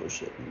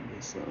discipleship.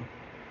 So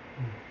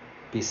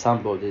be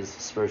somebody's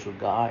spiritual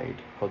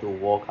guide, how to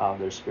walk out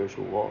their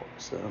spiritual walk.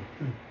 So.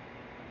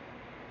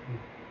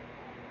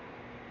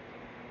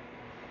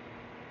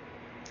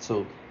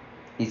 So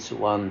each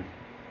one,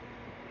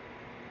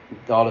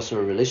 God's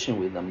relation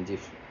with them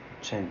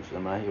change,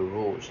 right? Your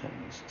role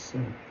changes. So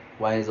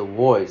one is a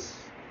voice,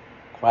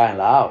 crying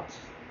loud,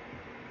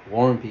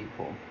 warn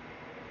people.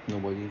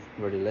 Nobody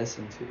really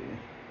listen to you.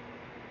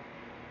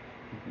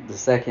 The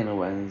second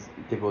one is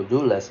people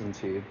do listen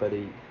to you, but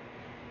you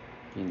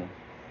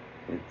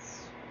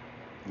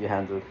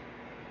have to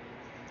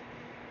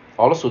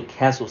also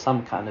cancel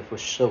some kind of a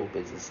show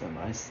business,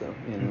 right? So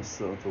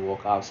so to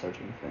work out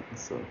certain things.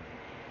 So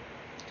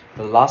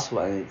the last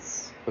one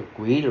is a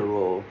greater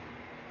role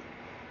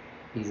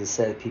is to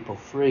set people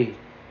free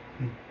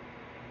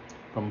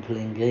from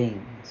playing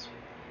games.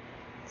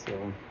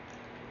 So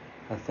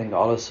I think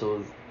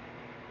also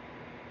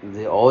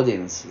the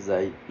audience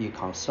that you're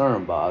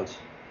concerned about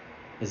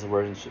is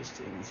very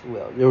interesting as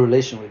well. Your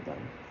relation with them.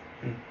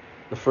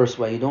 The first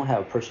one, you don't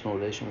have a personal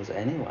relation with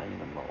anyone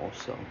anymore,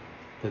 so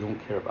they don't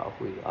care about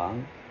who you are.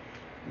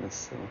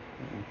 So,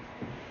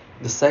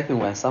 the second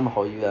one,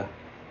 somehow you are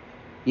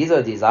either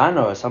a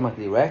designer or some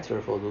director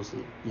for those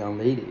young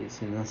ladies.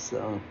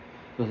 So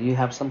you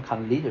have some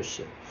kind of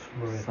leadership,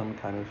 some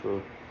kind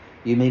of.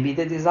 You may be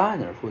the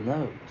designer, who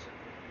knows?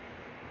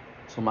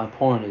 So my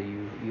point is,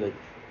 you are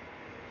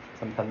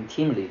some kind of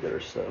team leader.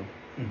 So.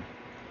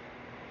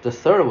 The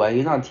third one,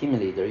 you're not a team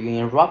leader. You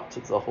interrupt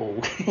the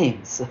whole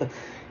game. So,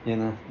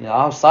 you're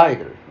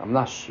outsider. I'm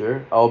not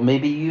sure. Or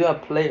maybe you're a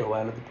player,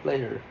 one of the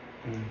player.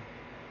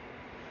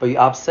 But you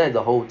upset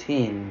the whole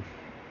team,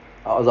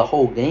 or the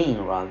whole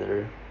game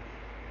rather.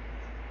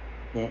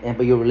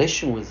 But your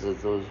relation with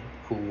those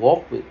who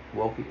walk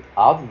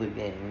out of the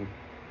game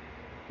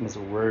is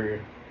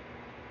very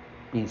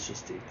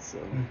interesting. So,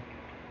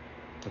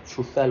 a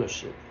true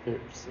fellowship here.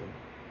 So.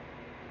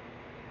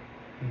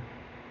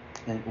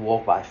 And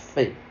walk by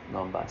faith,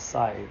 not by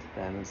sight,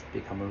 then it's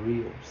become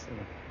real. So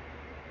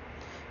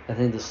I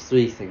think there's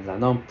three things. I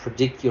don't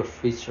predict your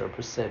future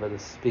per se, but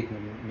speaking,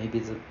 maybe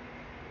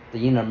the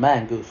inner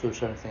man goes through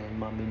certain things,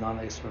 maybe not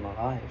the external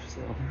life.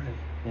 So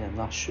yeah, I'm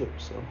not sure.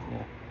 So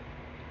yeah.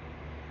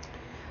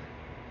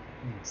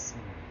 So.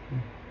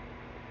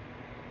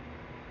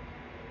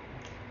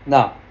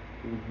 Now,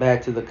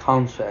 back to the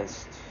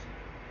contrast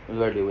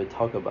earlier we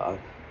talked about.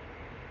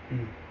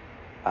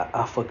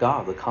 I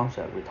forgot the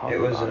concept we talked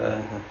about.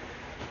 It was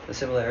the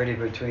similarity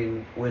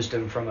between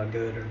wisdom from a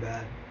good or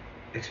bad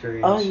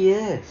experience. Oh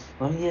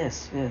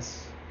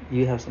yes.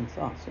 You have some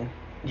thoughts, yeah?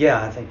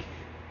 Yeah, I think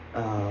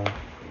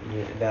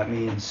that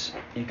means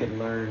you can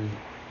learn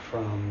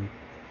from.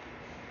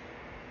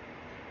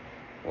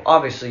 Well,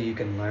 obviously, you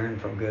can learn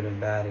from good and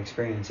bad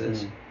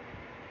experiences,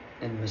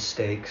 and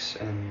mistakes,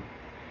 and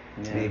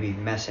maybe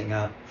messing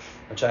up,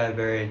 which I have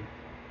a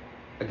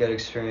good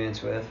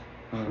experience with.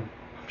 I'm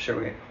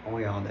sure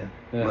we all do.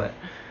 Yeah. But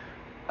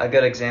a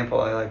good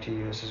example I like to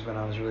use is when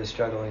I was really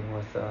struggling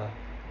with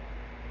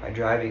my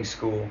driving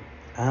school,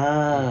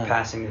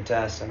 passing the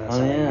test, and that's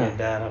something me and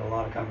Dad had a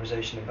lot of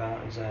conversation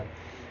about. Is that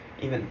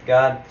even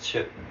God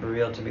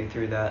revealed to me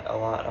through that a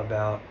lot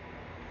about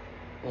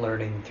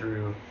learning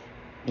through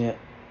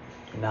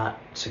not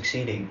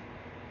succeeding.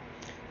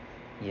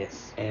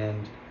 Yes.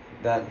 And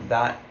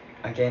that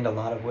I gained a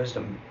lot of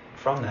wisdom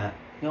from that.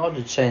 You ought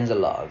to change a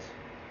lot.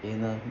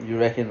 You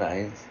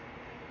recognize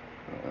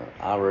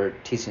our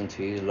teaching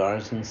to you,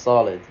 learn things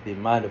solid, be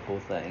mindful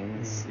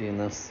things.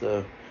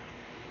 So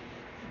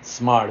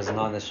smart is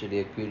not necessarily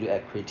a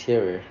good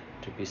criteria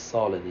to be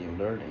solid in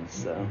learning.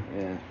 So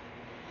yeah.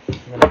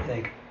 And I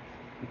think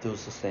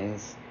those are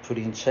things put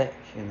in check.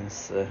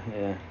 So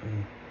yeah.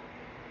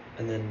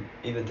 And then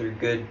even through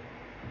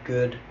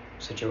good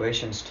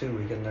situations too,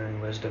 we can learn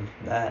wisdom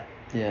from that.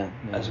 Yeah.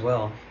 As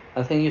well.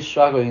 I think you're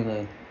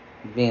struggling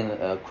being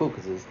a cook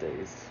these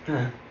days.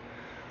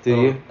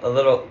 Do you? A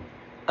little.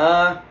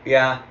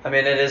 Yeah. I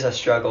mean, it is a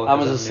struggle.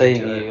 I'm just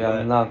saying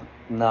I'm not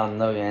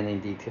knowing any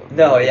detail.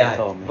 No, yeah.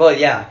 Well,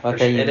 yeah.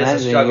 Okay, it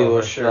is a struggle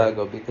for sure.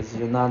 Struggle because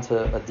you're not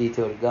a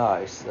detailed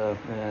guy, so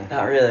yeah.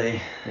 Not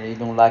really. Yeah, you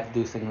don't like to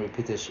do things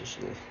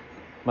repetitiously,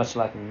 much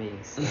like me.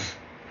 So.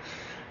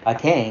 I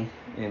can,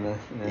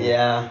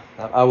 Yeah.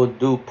 I would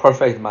do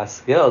perfect my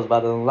skills,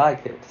 but I don't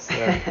like it. So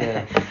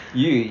yeah.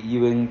 You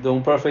even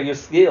don't perfect your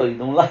skill, you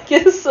don't like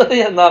it, so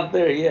you're not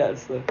there yet.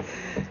 So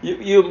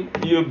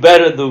you're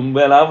better than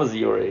when I was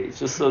your age.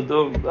 So I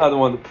don't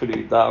want to put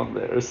you down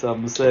there. So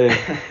I'm saying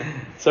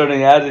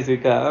certain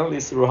attitude can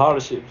only through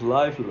hardships,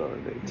 life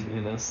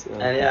learning. So.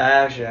 And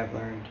I actually have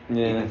learned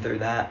even through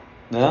that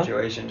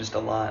situation just a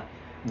lot.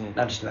 Yeah.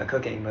 Not just about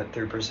cooking, but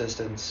through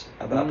persistence,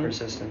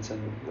 persistence.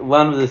 And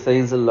one of the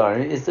things I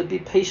learned is to be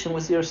patient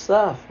with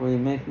yourself when you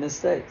make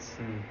mistakes.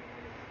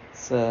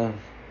 So,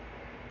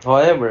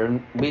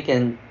 however, we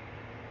can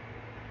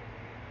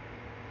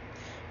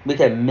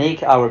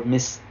make our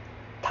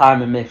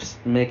time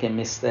making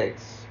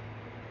mistakes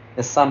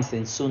as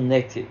something so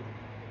negative,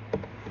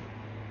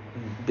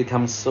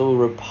 becomes so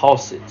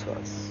repulsive to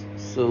us,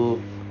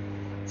 so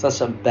such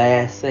a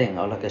bad thing,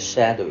 or like a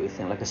shadowy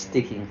thing, like a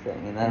sticking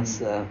thing, and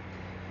that's.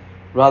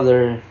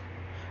 Rather,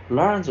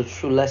 learn the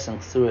true lesson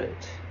through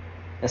it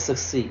and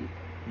succeed.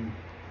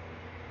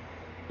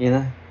 Be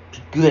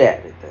good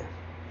at it then.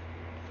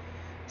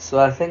 So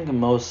I think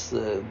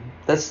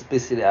that's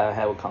basically I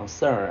have a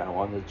concern. I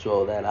want to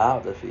draw that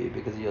out of you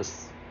because you're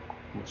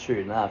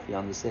mature enough, you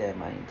understand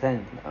my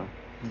intent now.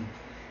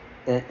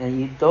 And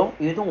you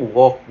don't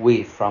walk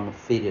away from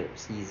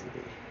failures easily.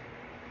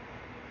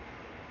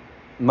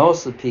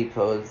 Most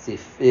people, they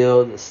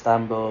fail, they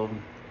stumble,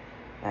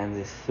 and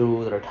they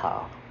throw their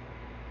towel.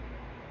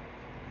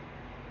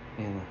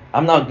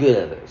 I'm not good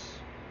at this.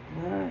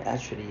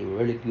 Actually, you're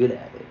really good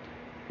at it.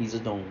 You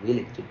just don't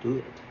willing to do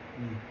it.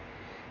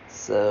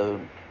 So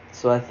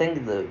I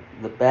think the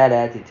bad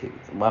attitude,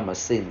 why am I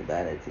saying the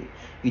bad attitude?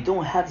 You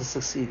don't have to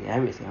succeed in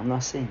everything. I'm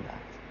not saying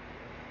that.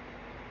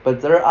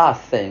 But there are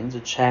things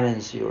that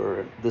challenge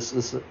your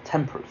this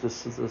temper,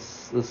 this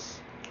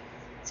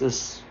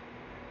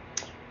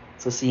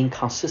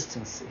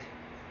inconsistency.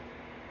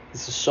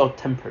 This is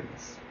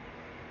short-temperedness.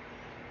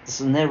 This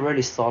is never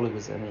really solid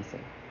with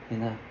anything.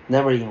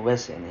 Never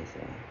invest in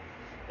anything.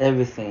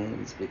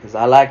 Everything is because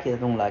I like it, I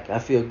don't like it. I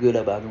feel good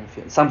about it,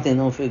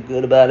 don't feel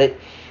good about it.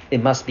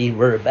 It must be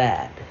very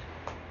bad.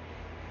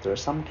 There's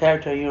some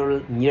character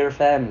in your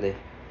family.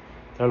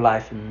 Their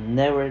life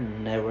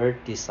never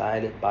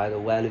decided by the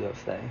value of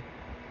thing.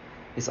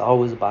 It's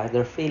always by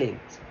their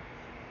feelings.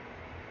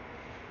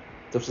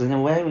 There's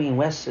no way we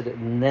invested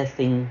in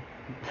nothing.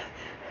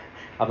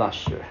 I'm not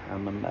sure.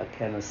 I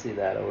cannot see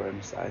that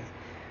overemphasized.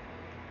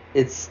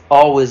 It's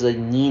always a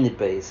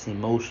need-based,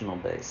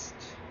 emotional-based,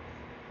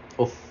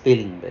 or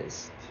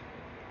feeling-based.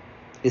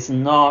 It's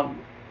not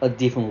a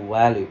different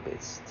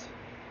value-based,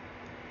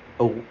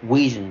 a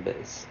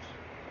vision-based,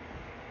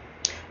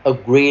 a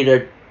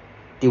greater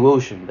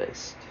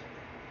devotion-based.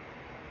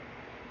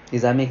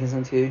 Is that making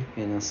sense to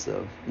you?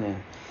 So yeah.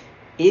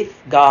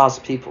 If God's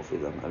people, for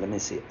example, let me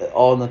see,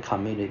 all the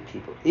community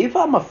people. If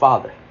I'm a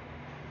father,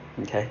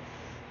 okay.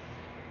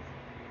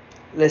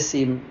 Let's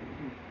see,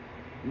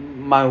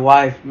 my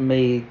wife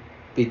may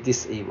be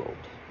disabled,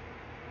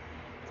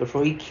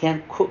 therefore he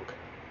can't cook,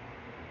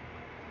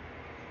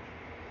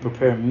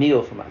 prepare a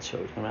meal for my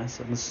children, right?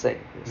 So I'm saying,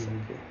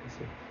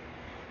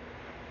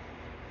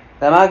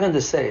 am I going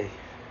to say,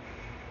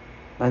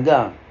 my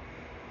God,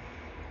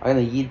 I'm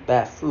going to eat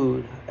bad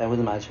food and with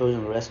my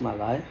children the rest of my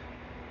life?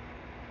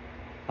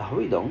 I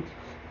hope you don't.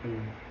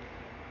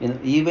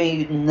 Even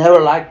you never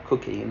like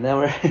cooking, you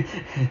never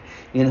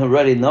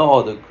really know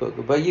how to cook,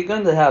 but you're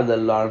going to have to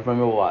learn from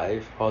your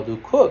wife how to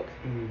cook.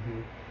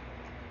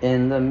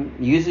 And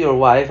use your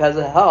wife as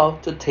a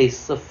help to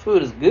taste the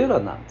food is good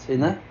or not,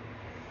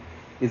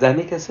 Does that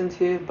make sense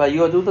to you? But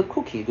you do the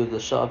cooking, do the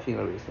shopping,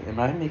 everything. Am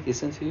I making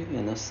sense to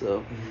you?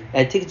 So,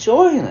 and take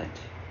joy in it.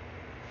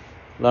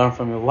 Learn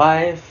from your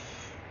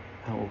wife,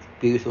 have a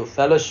beautiful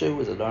fellowship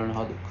with learn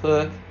how to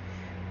cook,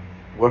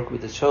 work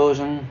with the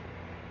children,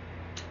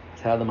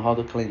 tell them how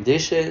to clean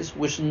dishes,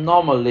 which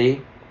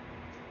normally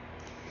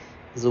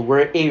is a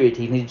very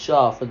irritating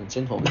job for the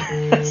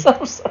gentleman. So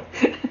I'm sorry.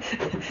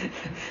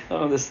 I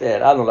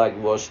understand. I don't like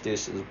to wash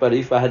dishes, but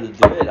if I had to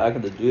do it, I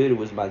could do it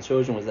with my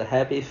children with a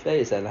happy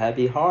face and a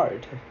happy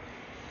heart.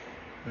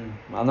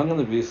 I'm not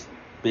going to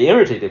be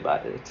irritated by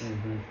it.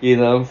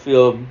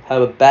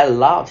 Have a bad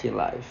lot in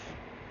life.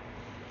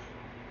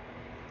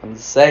 I'm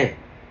just saying,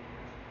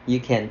 you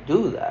can't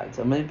do that.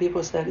 I mean,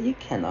 people said you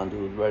cannot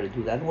really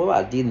do that. Well,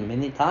 I did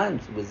many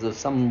times with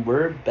some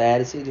very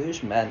bad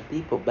situation, bad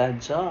people,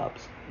 bad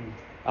jobs.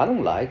 I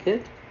don't like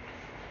it.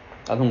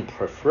 I don't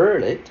prefer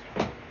it.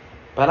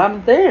 But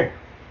I'm there.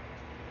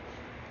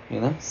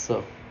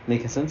 So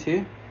making sense to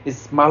you?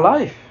 It's my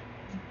life.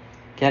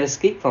 Can't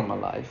escape from my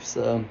life.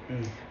 So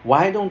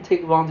why don't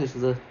take advantage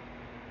of the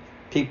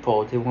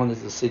people, take advantage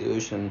of the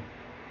situation,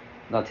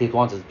 not take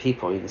advantage of the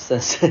people in a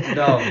sense.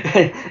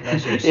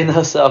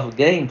 No,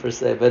 self-gain per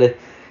se, but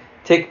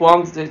take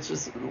advantage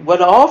of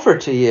what I offer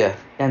to you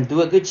and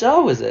do a good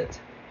job with it.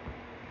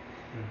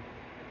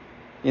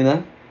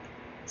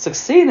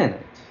 Succeed in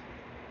it.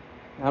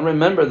 I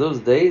remember those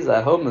days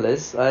I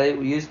homeless. I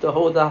used to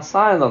hold that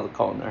sign on the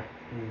corner.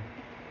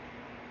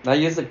 I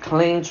used to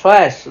clean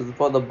trash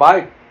for the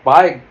bike.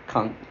 They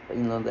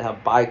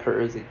have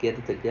bikers that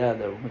get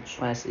together with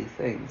trashy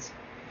things.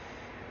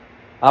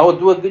 I would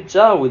do a good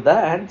job with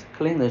that,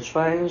 clean the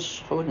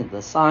trash, holding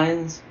the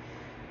signs,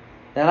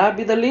 and I'd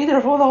be the leader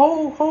for the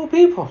whole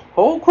people,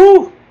 whole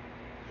crew.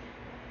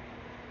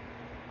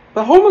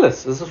 But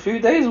homeless is a few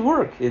days'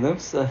 work,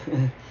 So.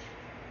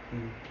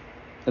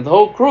 And the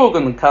whole crew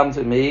gonna come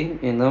to me,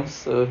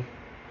 so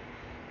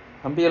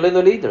I'll be a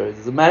little leader.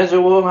 The manager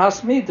will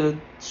ask me to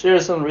share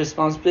some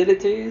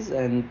responsibilities,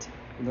 and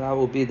I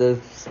will be the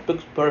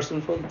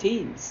spokesperson for the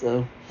team.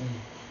 So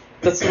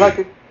that's like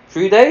a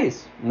few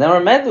days. Never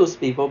met those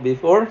people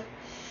before.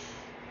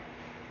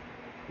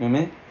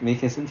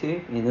 Making sense to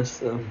you?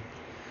 So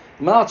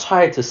I'm not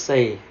trying to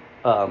say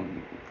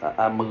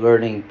I'm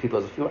learning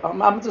people's view.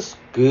 I'm just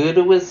good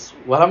with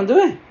what I'm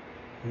doing.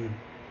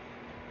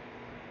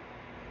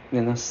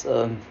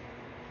 So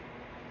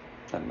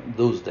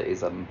those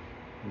days I'm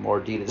more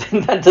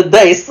diligent than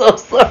today. So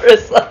sorry.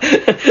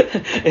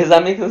 Is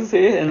that making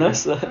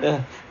sense? So,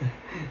 yeah.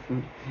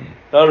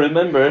 I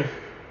remember.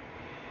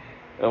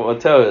 I'll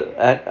tell you.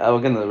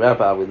 I'm gonna wrap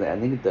up with an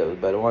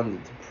anecdote, but I wanted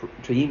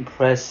to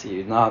impress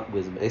you, not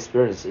with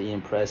experience,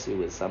 impress you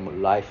with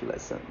some life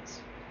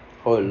lessons.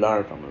 How you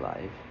learn from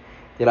life.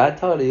 Did I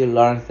tell you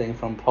learn things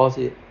from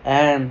positive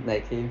and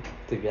negative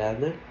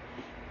together?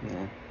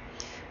 Yeah.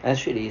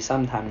 Actually,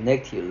 sometimes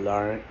negative you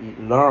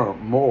learn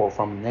more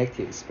from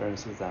negative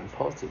experiences than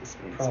positive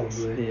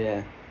experiences. Probably.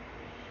 Yeah.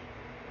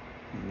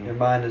 Your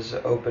mind is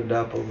opened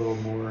up a little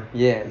more.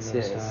 Yes.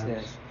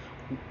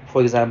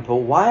 For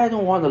example, why I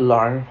don't want to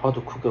learn how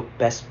to cook a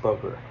best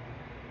burger?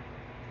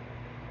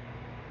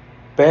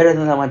 Better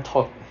than anyone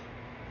taught me.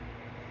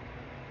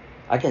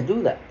 I can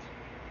do that.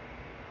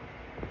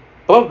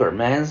 Burger,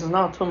 man, it's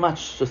not too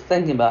much to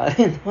think about.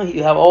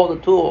 You have all the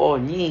tools, all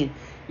you need.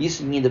 You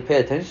just need to pay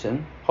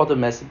attention how to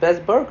make the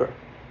best burger.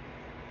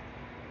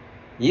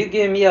 You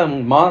give me a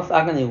month,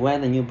 I'm gonna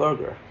invent a new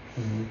burger.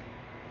 Mm-hmm.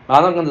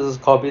 I'm not gonna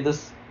just copy the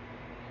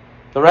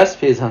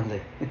recipes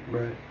only.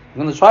 Right. I'm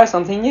gonna try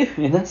something new.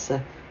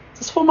 So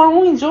just for my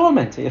own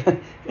enjoyment.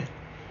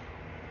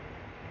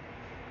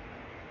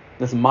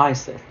 That's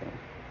mindset.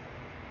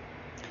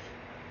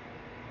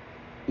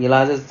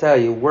 Elijah tell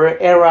you,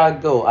 wherever I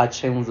go, I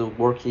change the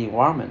working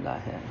environment I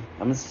have.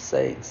 I'm just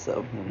saying,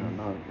 so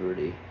not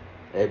really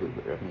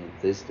everywhere. I mean,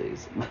 these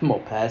days I'm more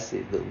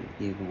passive than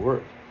even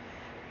work.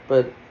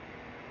 But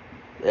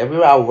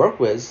everywhere I work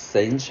with,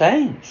 things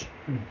change.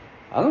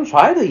 I don't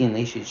try to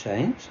initiate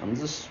change. I'm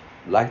just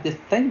like to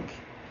think,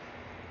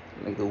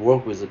 like to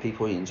work with the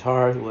people in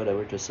charge,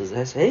 whatever, to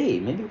suggest, hey,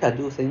 maybe we can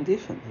do things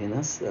different.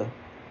 So.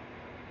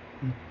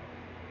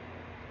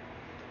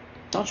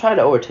 Don't try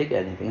to overtake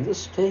anything.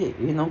 Just stay.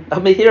 I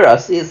mean, here I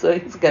see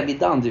things can be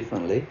done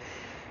differently,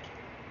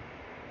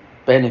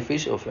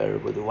 beneficial for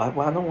everybody.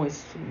 Why don't we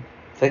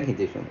think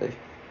differently?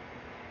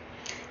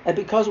 And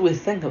because we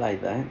think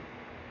like that,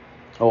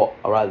 or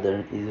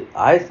rather,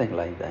 I think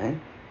like that,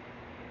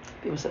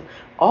 people say,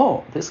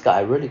 "Oh, this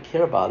guy really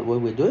care about what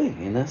we're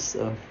doing."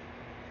 So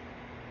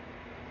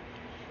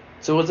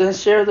then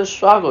share the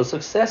struggle,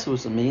 success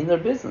with me in their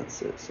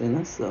businesses.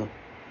 So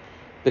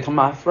become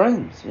my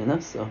friends.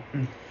 So.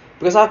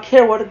 Because I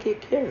care what I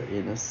care,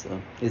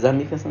 so is that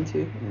making sense to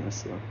you?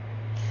 So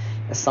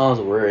it sounds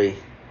very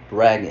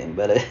bragging,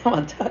 but I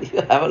want to tell you,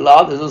 I have a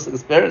lot of those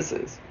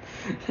experiences.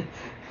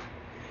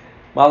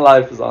 My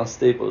life is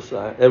unstable,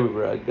 so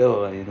everywhere I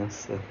go,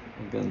 so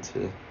I'm going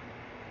to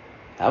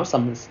have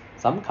some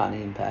kind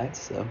of impact.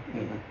 So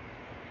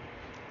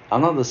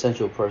I'm not the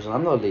central person.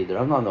 I'm not a leader.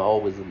 I'm not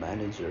always a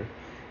manager,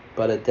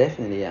 but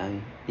definitely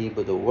I'm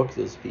able to work with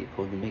those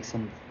people to make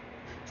some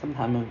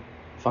kind of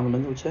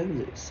fundamental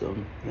changes. So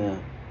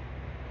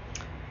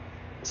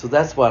so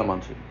that's what I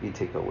want to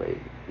take away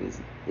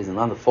is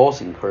not a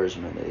false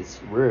encouragement. It's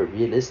very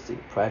realistic,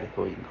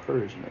 practical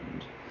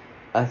encouragement.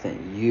 I think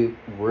you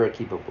were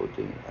capable of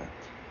doing that,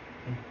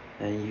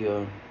 and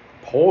you're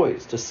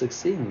poised to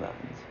succeed in that.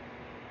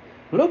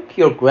 Look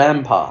your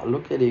grandpa,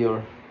 look at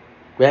your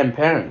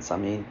grandparents. I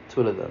mean,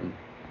 two of them.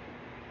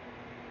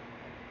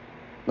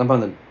 Number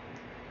the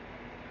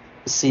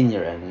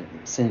senior and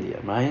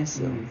Cynthia, right?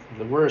 So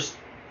the worst.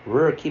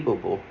 We're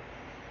capable,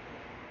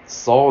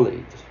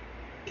 solid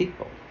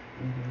people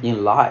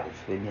in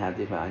life. They have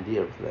different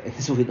idea of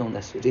things. We don't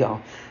necessarily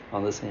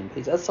on the same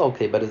page. That's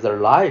okay, but their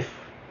life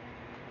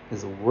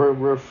is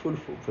we're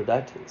fruitful,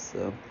 productive.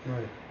 So,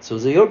 right. So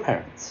they're your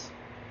parents.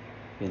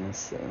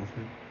 So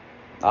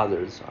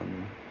others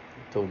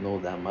don't know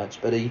that much,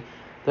 but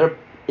they're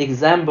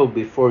example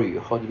before you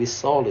how to be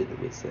solid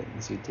with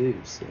things you do.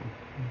 So,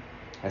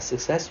 and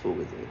successful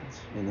with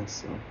it.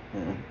 So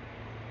yeah.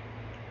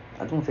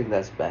 I don't think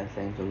that's a bad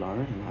thing to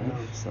learn in life.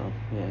 No. So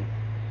yeah.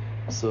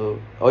 So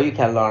all you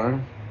can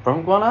learn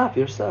from growing up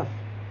yourself.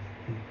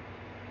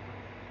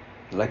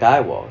 Like I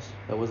was.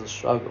 That was a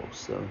struggle.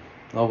 So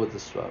always a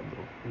struggle.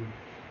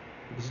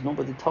 Because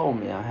nobody told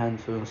me I had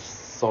to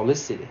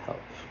solicit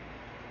help.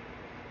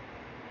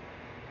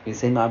 You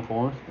see my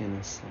point?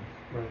 So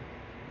right.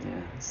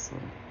 Yeah. So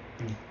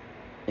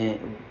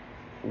and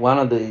one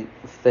of the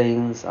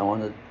things I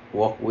want to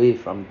walk away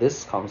from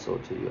this counsel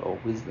to you or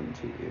wisdom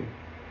to you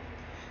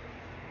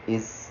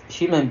is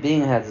human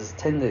being has this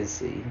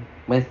tendency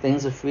when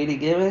things are freely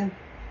given,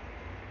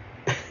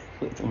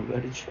 we don't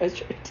really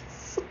treasure it.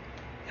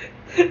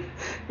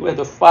 We have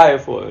to fight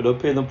for it or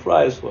pay the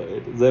price for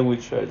it, then we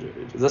treasure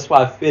it. That's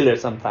why failure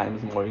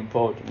sometimes is more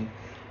important.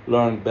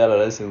 Learn better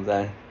lessons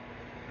than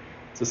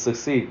to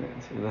succeed in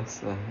it.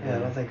 So, I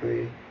don't think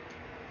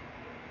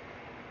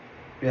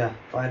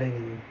fighting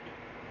and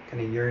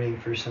kind of yearning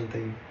for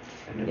something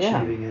and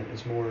achieving it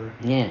is more.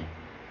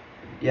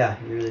 Yeah,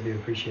 you really do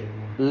appreciate it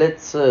more.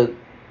 Let's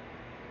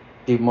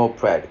be more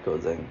practical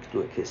than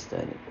do a case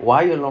study.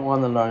 Why you don't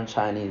want to learn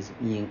Chinese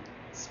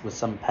with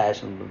some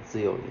passion and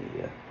zeal in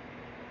you?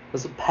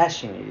 There's a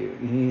passion in you.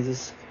 You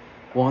just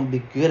want to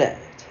be good at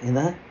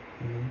it,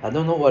 I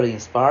don't know what is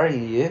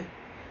inspiring you.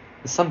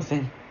 It's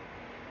something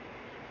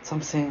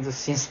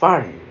just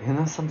inspiring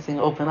you, something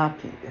open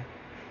up in you.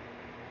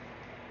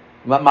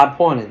 But my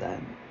point is that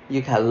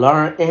you can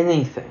learn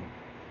anything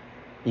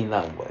in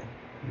that way.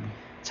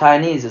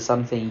 Chinese is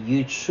something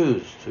you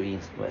choose to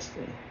invest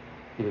in,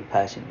 you're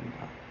passionate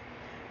about.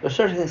 There are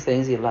certain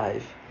things in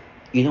life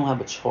you don't have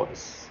a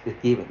choice, it's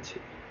given to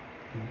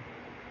you,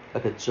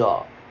 like a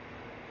job.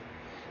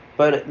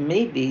 But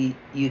maybe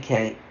you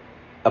can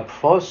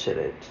approach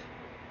it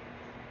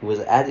with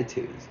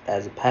attitudes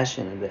as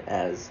passionate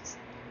as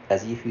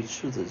if you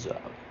choose a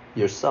job,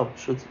 yourself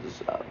choose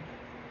the job.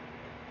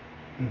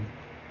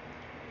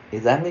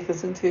 Is that making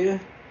sense to you?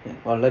 Yeah.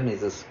 Well, let me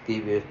just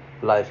give you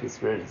life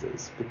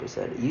experiences. People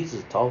said, you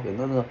just talking.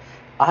 No.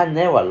 I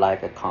never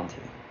like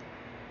accounting.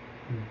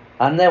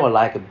 I never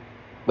like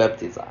web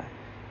design.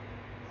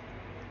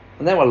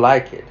 I never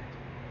like it.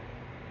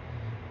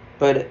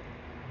 But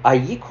I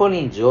equally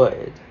enjoy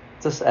it,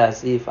 just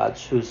as if I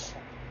choose,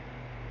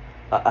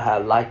 I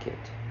like it.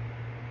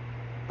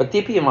 But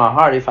deep in my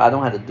heart, if I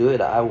don't have to do it,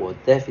 I will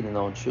definitely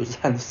not choose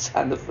that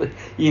kind of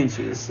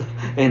interests,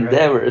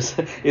 endeavors.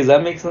 Does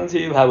that make sense to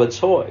you? You have a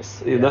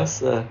choice, you know.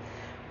 So,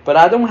 but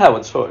I don't have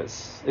a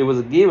choice. It was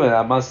a given.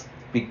 I must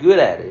be good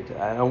at it.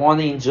 I want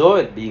to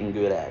enjoy being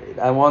good at it.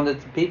 I wanted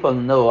people to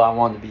know I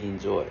want to be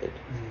enjoyed.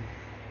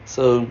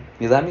 So,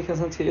 does that make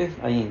sense to you?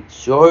 I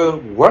enjoy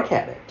work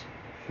at it.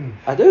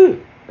 I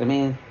do. I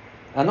mean,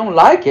 I don't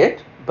like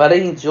it, but I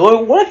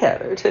enjoy work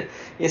at it.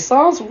 It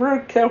sounds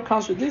very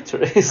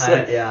contradictory. So,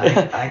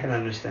 I can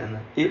understand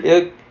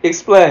that.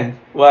 Explain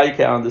why you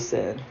can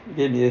understand.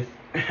 Give me.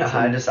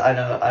 I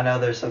know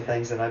there's some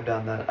things that I've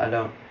done that I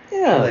don't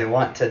really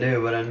want to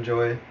do, but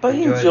enjoy. But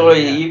enjoy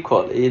it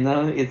equally. You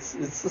know, it's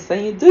the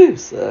thing you do.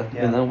 So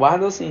you know, why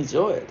don't you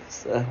enjoy it?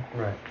 So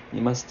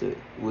you must do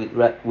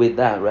it. With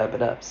that, wrap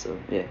it up. So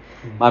yeah,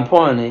 my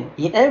point is,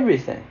 in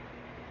everything,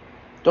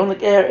 don't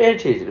get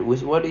irritated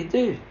with what you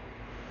do.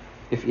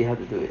 If you have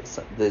to do it,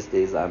 so these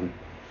days I'm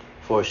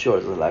for sure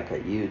it's like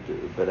you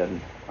do, but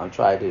I'm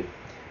trying to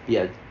be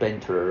a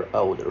better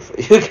older for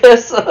you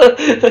guys.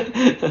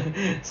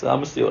 So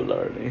I'm still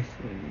learning.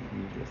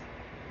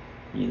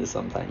 You need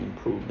sometimes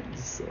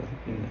improvements. So,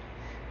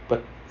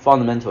 but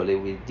fundamentally,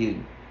 we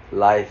do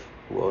life.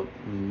 Well,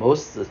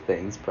 most of the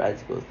things,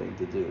 practical thing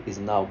to do, is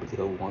not because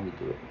we want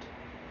to do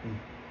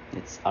it.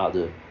 It's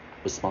other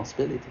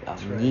responsibility, our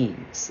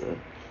needs. So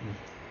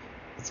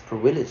it's a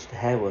privilege to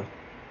have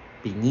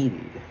be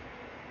needed.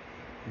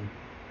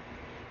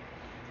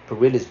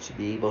 Privilege to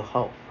be able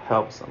to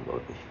help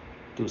somebody,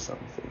 do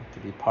something, to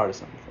be part of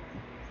something.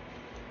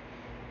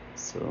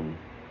 So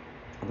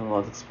I don't know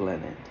how to explain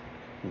it.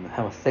 You know,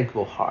 have a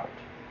thankful heart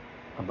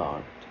about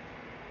it.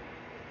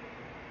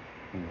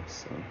 You know,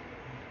 so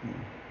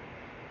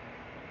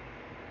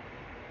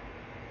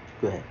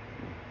go ahead.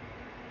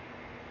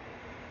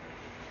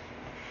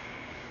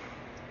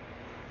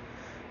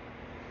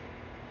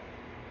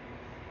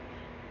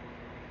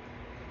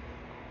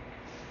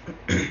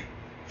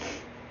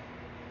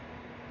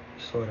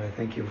 Lord, I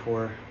thank you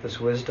for this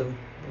wisdom,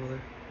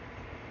 Father.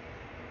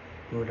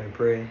 Lord, I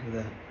pray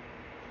that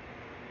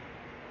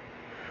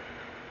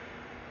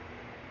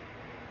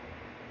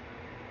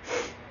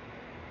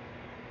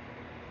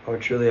I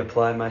would truly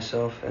apply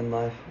myself in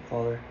life,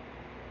 Father.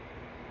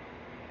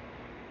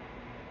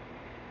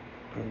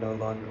 I'm no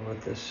longer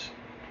with this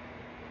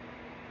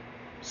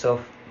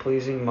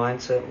self-pleasing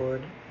mindset,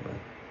 Lord. But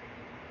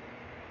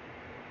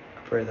I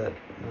pray that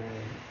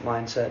my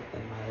mindset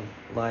and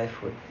my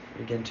life would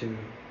begin to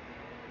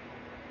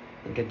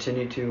and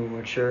continue to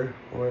mature,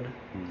 Lord,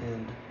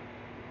 and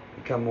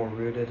become more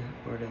rooted,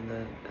 Lord, in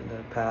the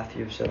path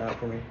you've set out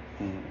for me.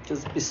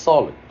 Just be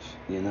solid.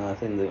 You know, I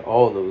think that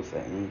all those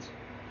things,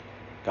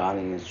 God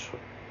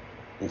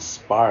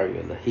inspire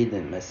you. The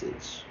hidden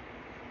message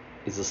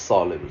is a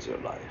solid with your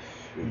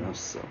life. You know,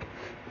 so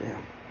yeah.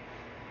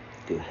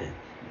 Go ahead.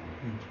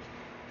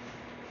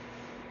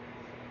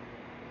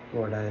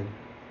 Lord, I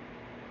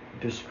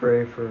just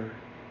pray for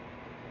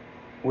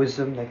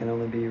wisdom that can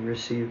only be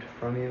received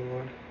from you,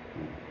 Lord.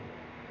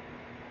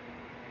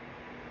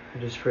 I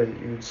just pray that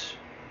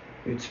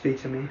you'd speak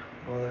to me,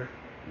 Father,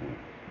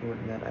 Lord,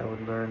 and that I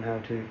would learn how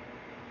to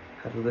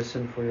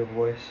listen for your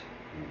voice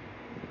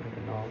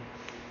in all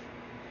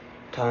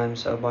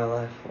times of my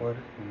life, Lord.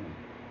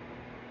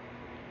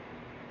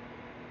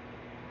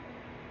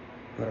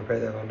 Lord, I pray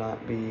that I would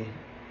not be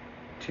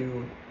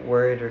too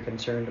worried or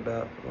concerned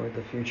about, Lord,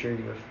 the future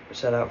you have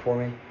set out for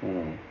me.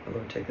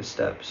 Lord, take the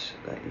steps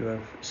that you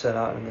have set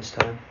out in this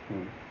time.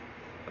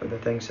 Or the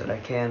things that I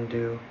can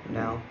do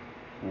now,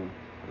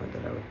 or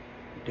that I would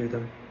do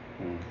them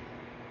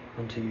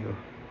unto you.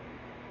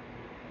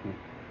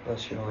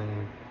 Bless your holy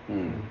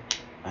name.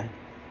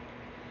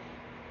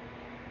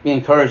 Be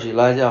encouraged,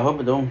 Elijah. I hope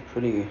I don't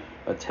put you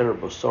a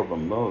terrible sober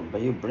mode, but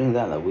you bring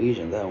that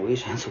vision. That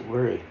vision is a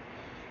very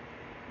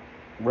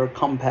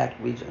compact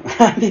vision.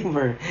 I mean,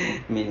 very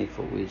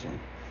meaningful vision.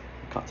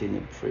 Continue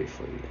to pray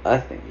for you. I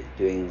think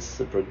you're doing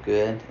super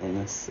good, and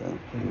it's in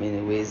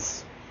many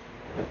ways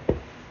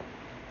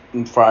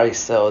far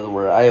excelled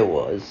where I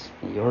was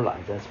in your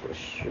life, that's for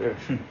sure.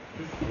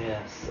 Yeah,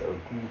 so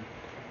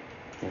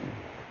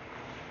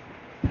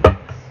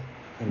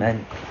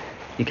amen.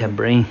 You can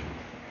bring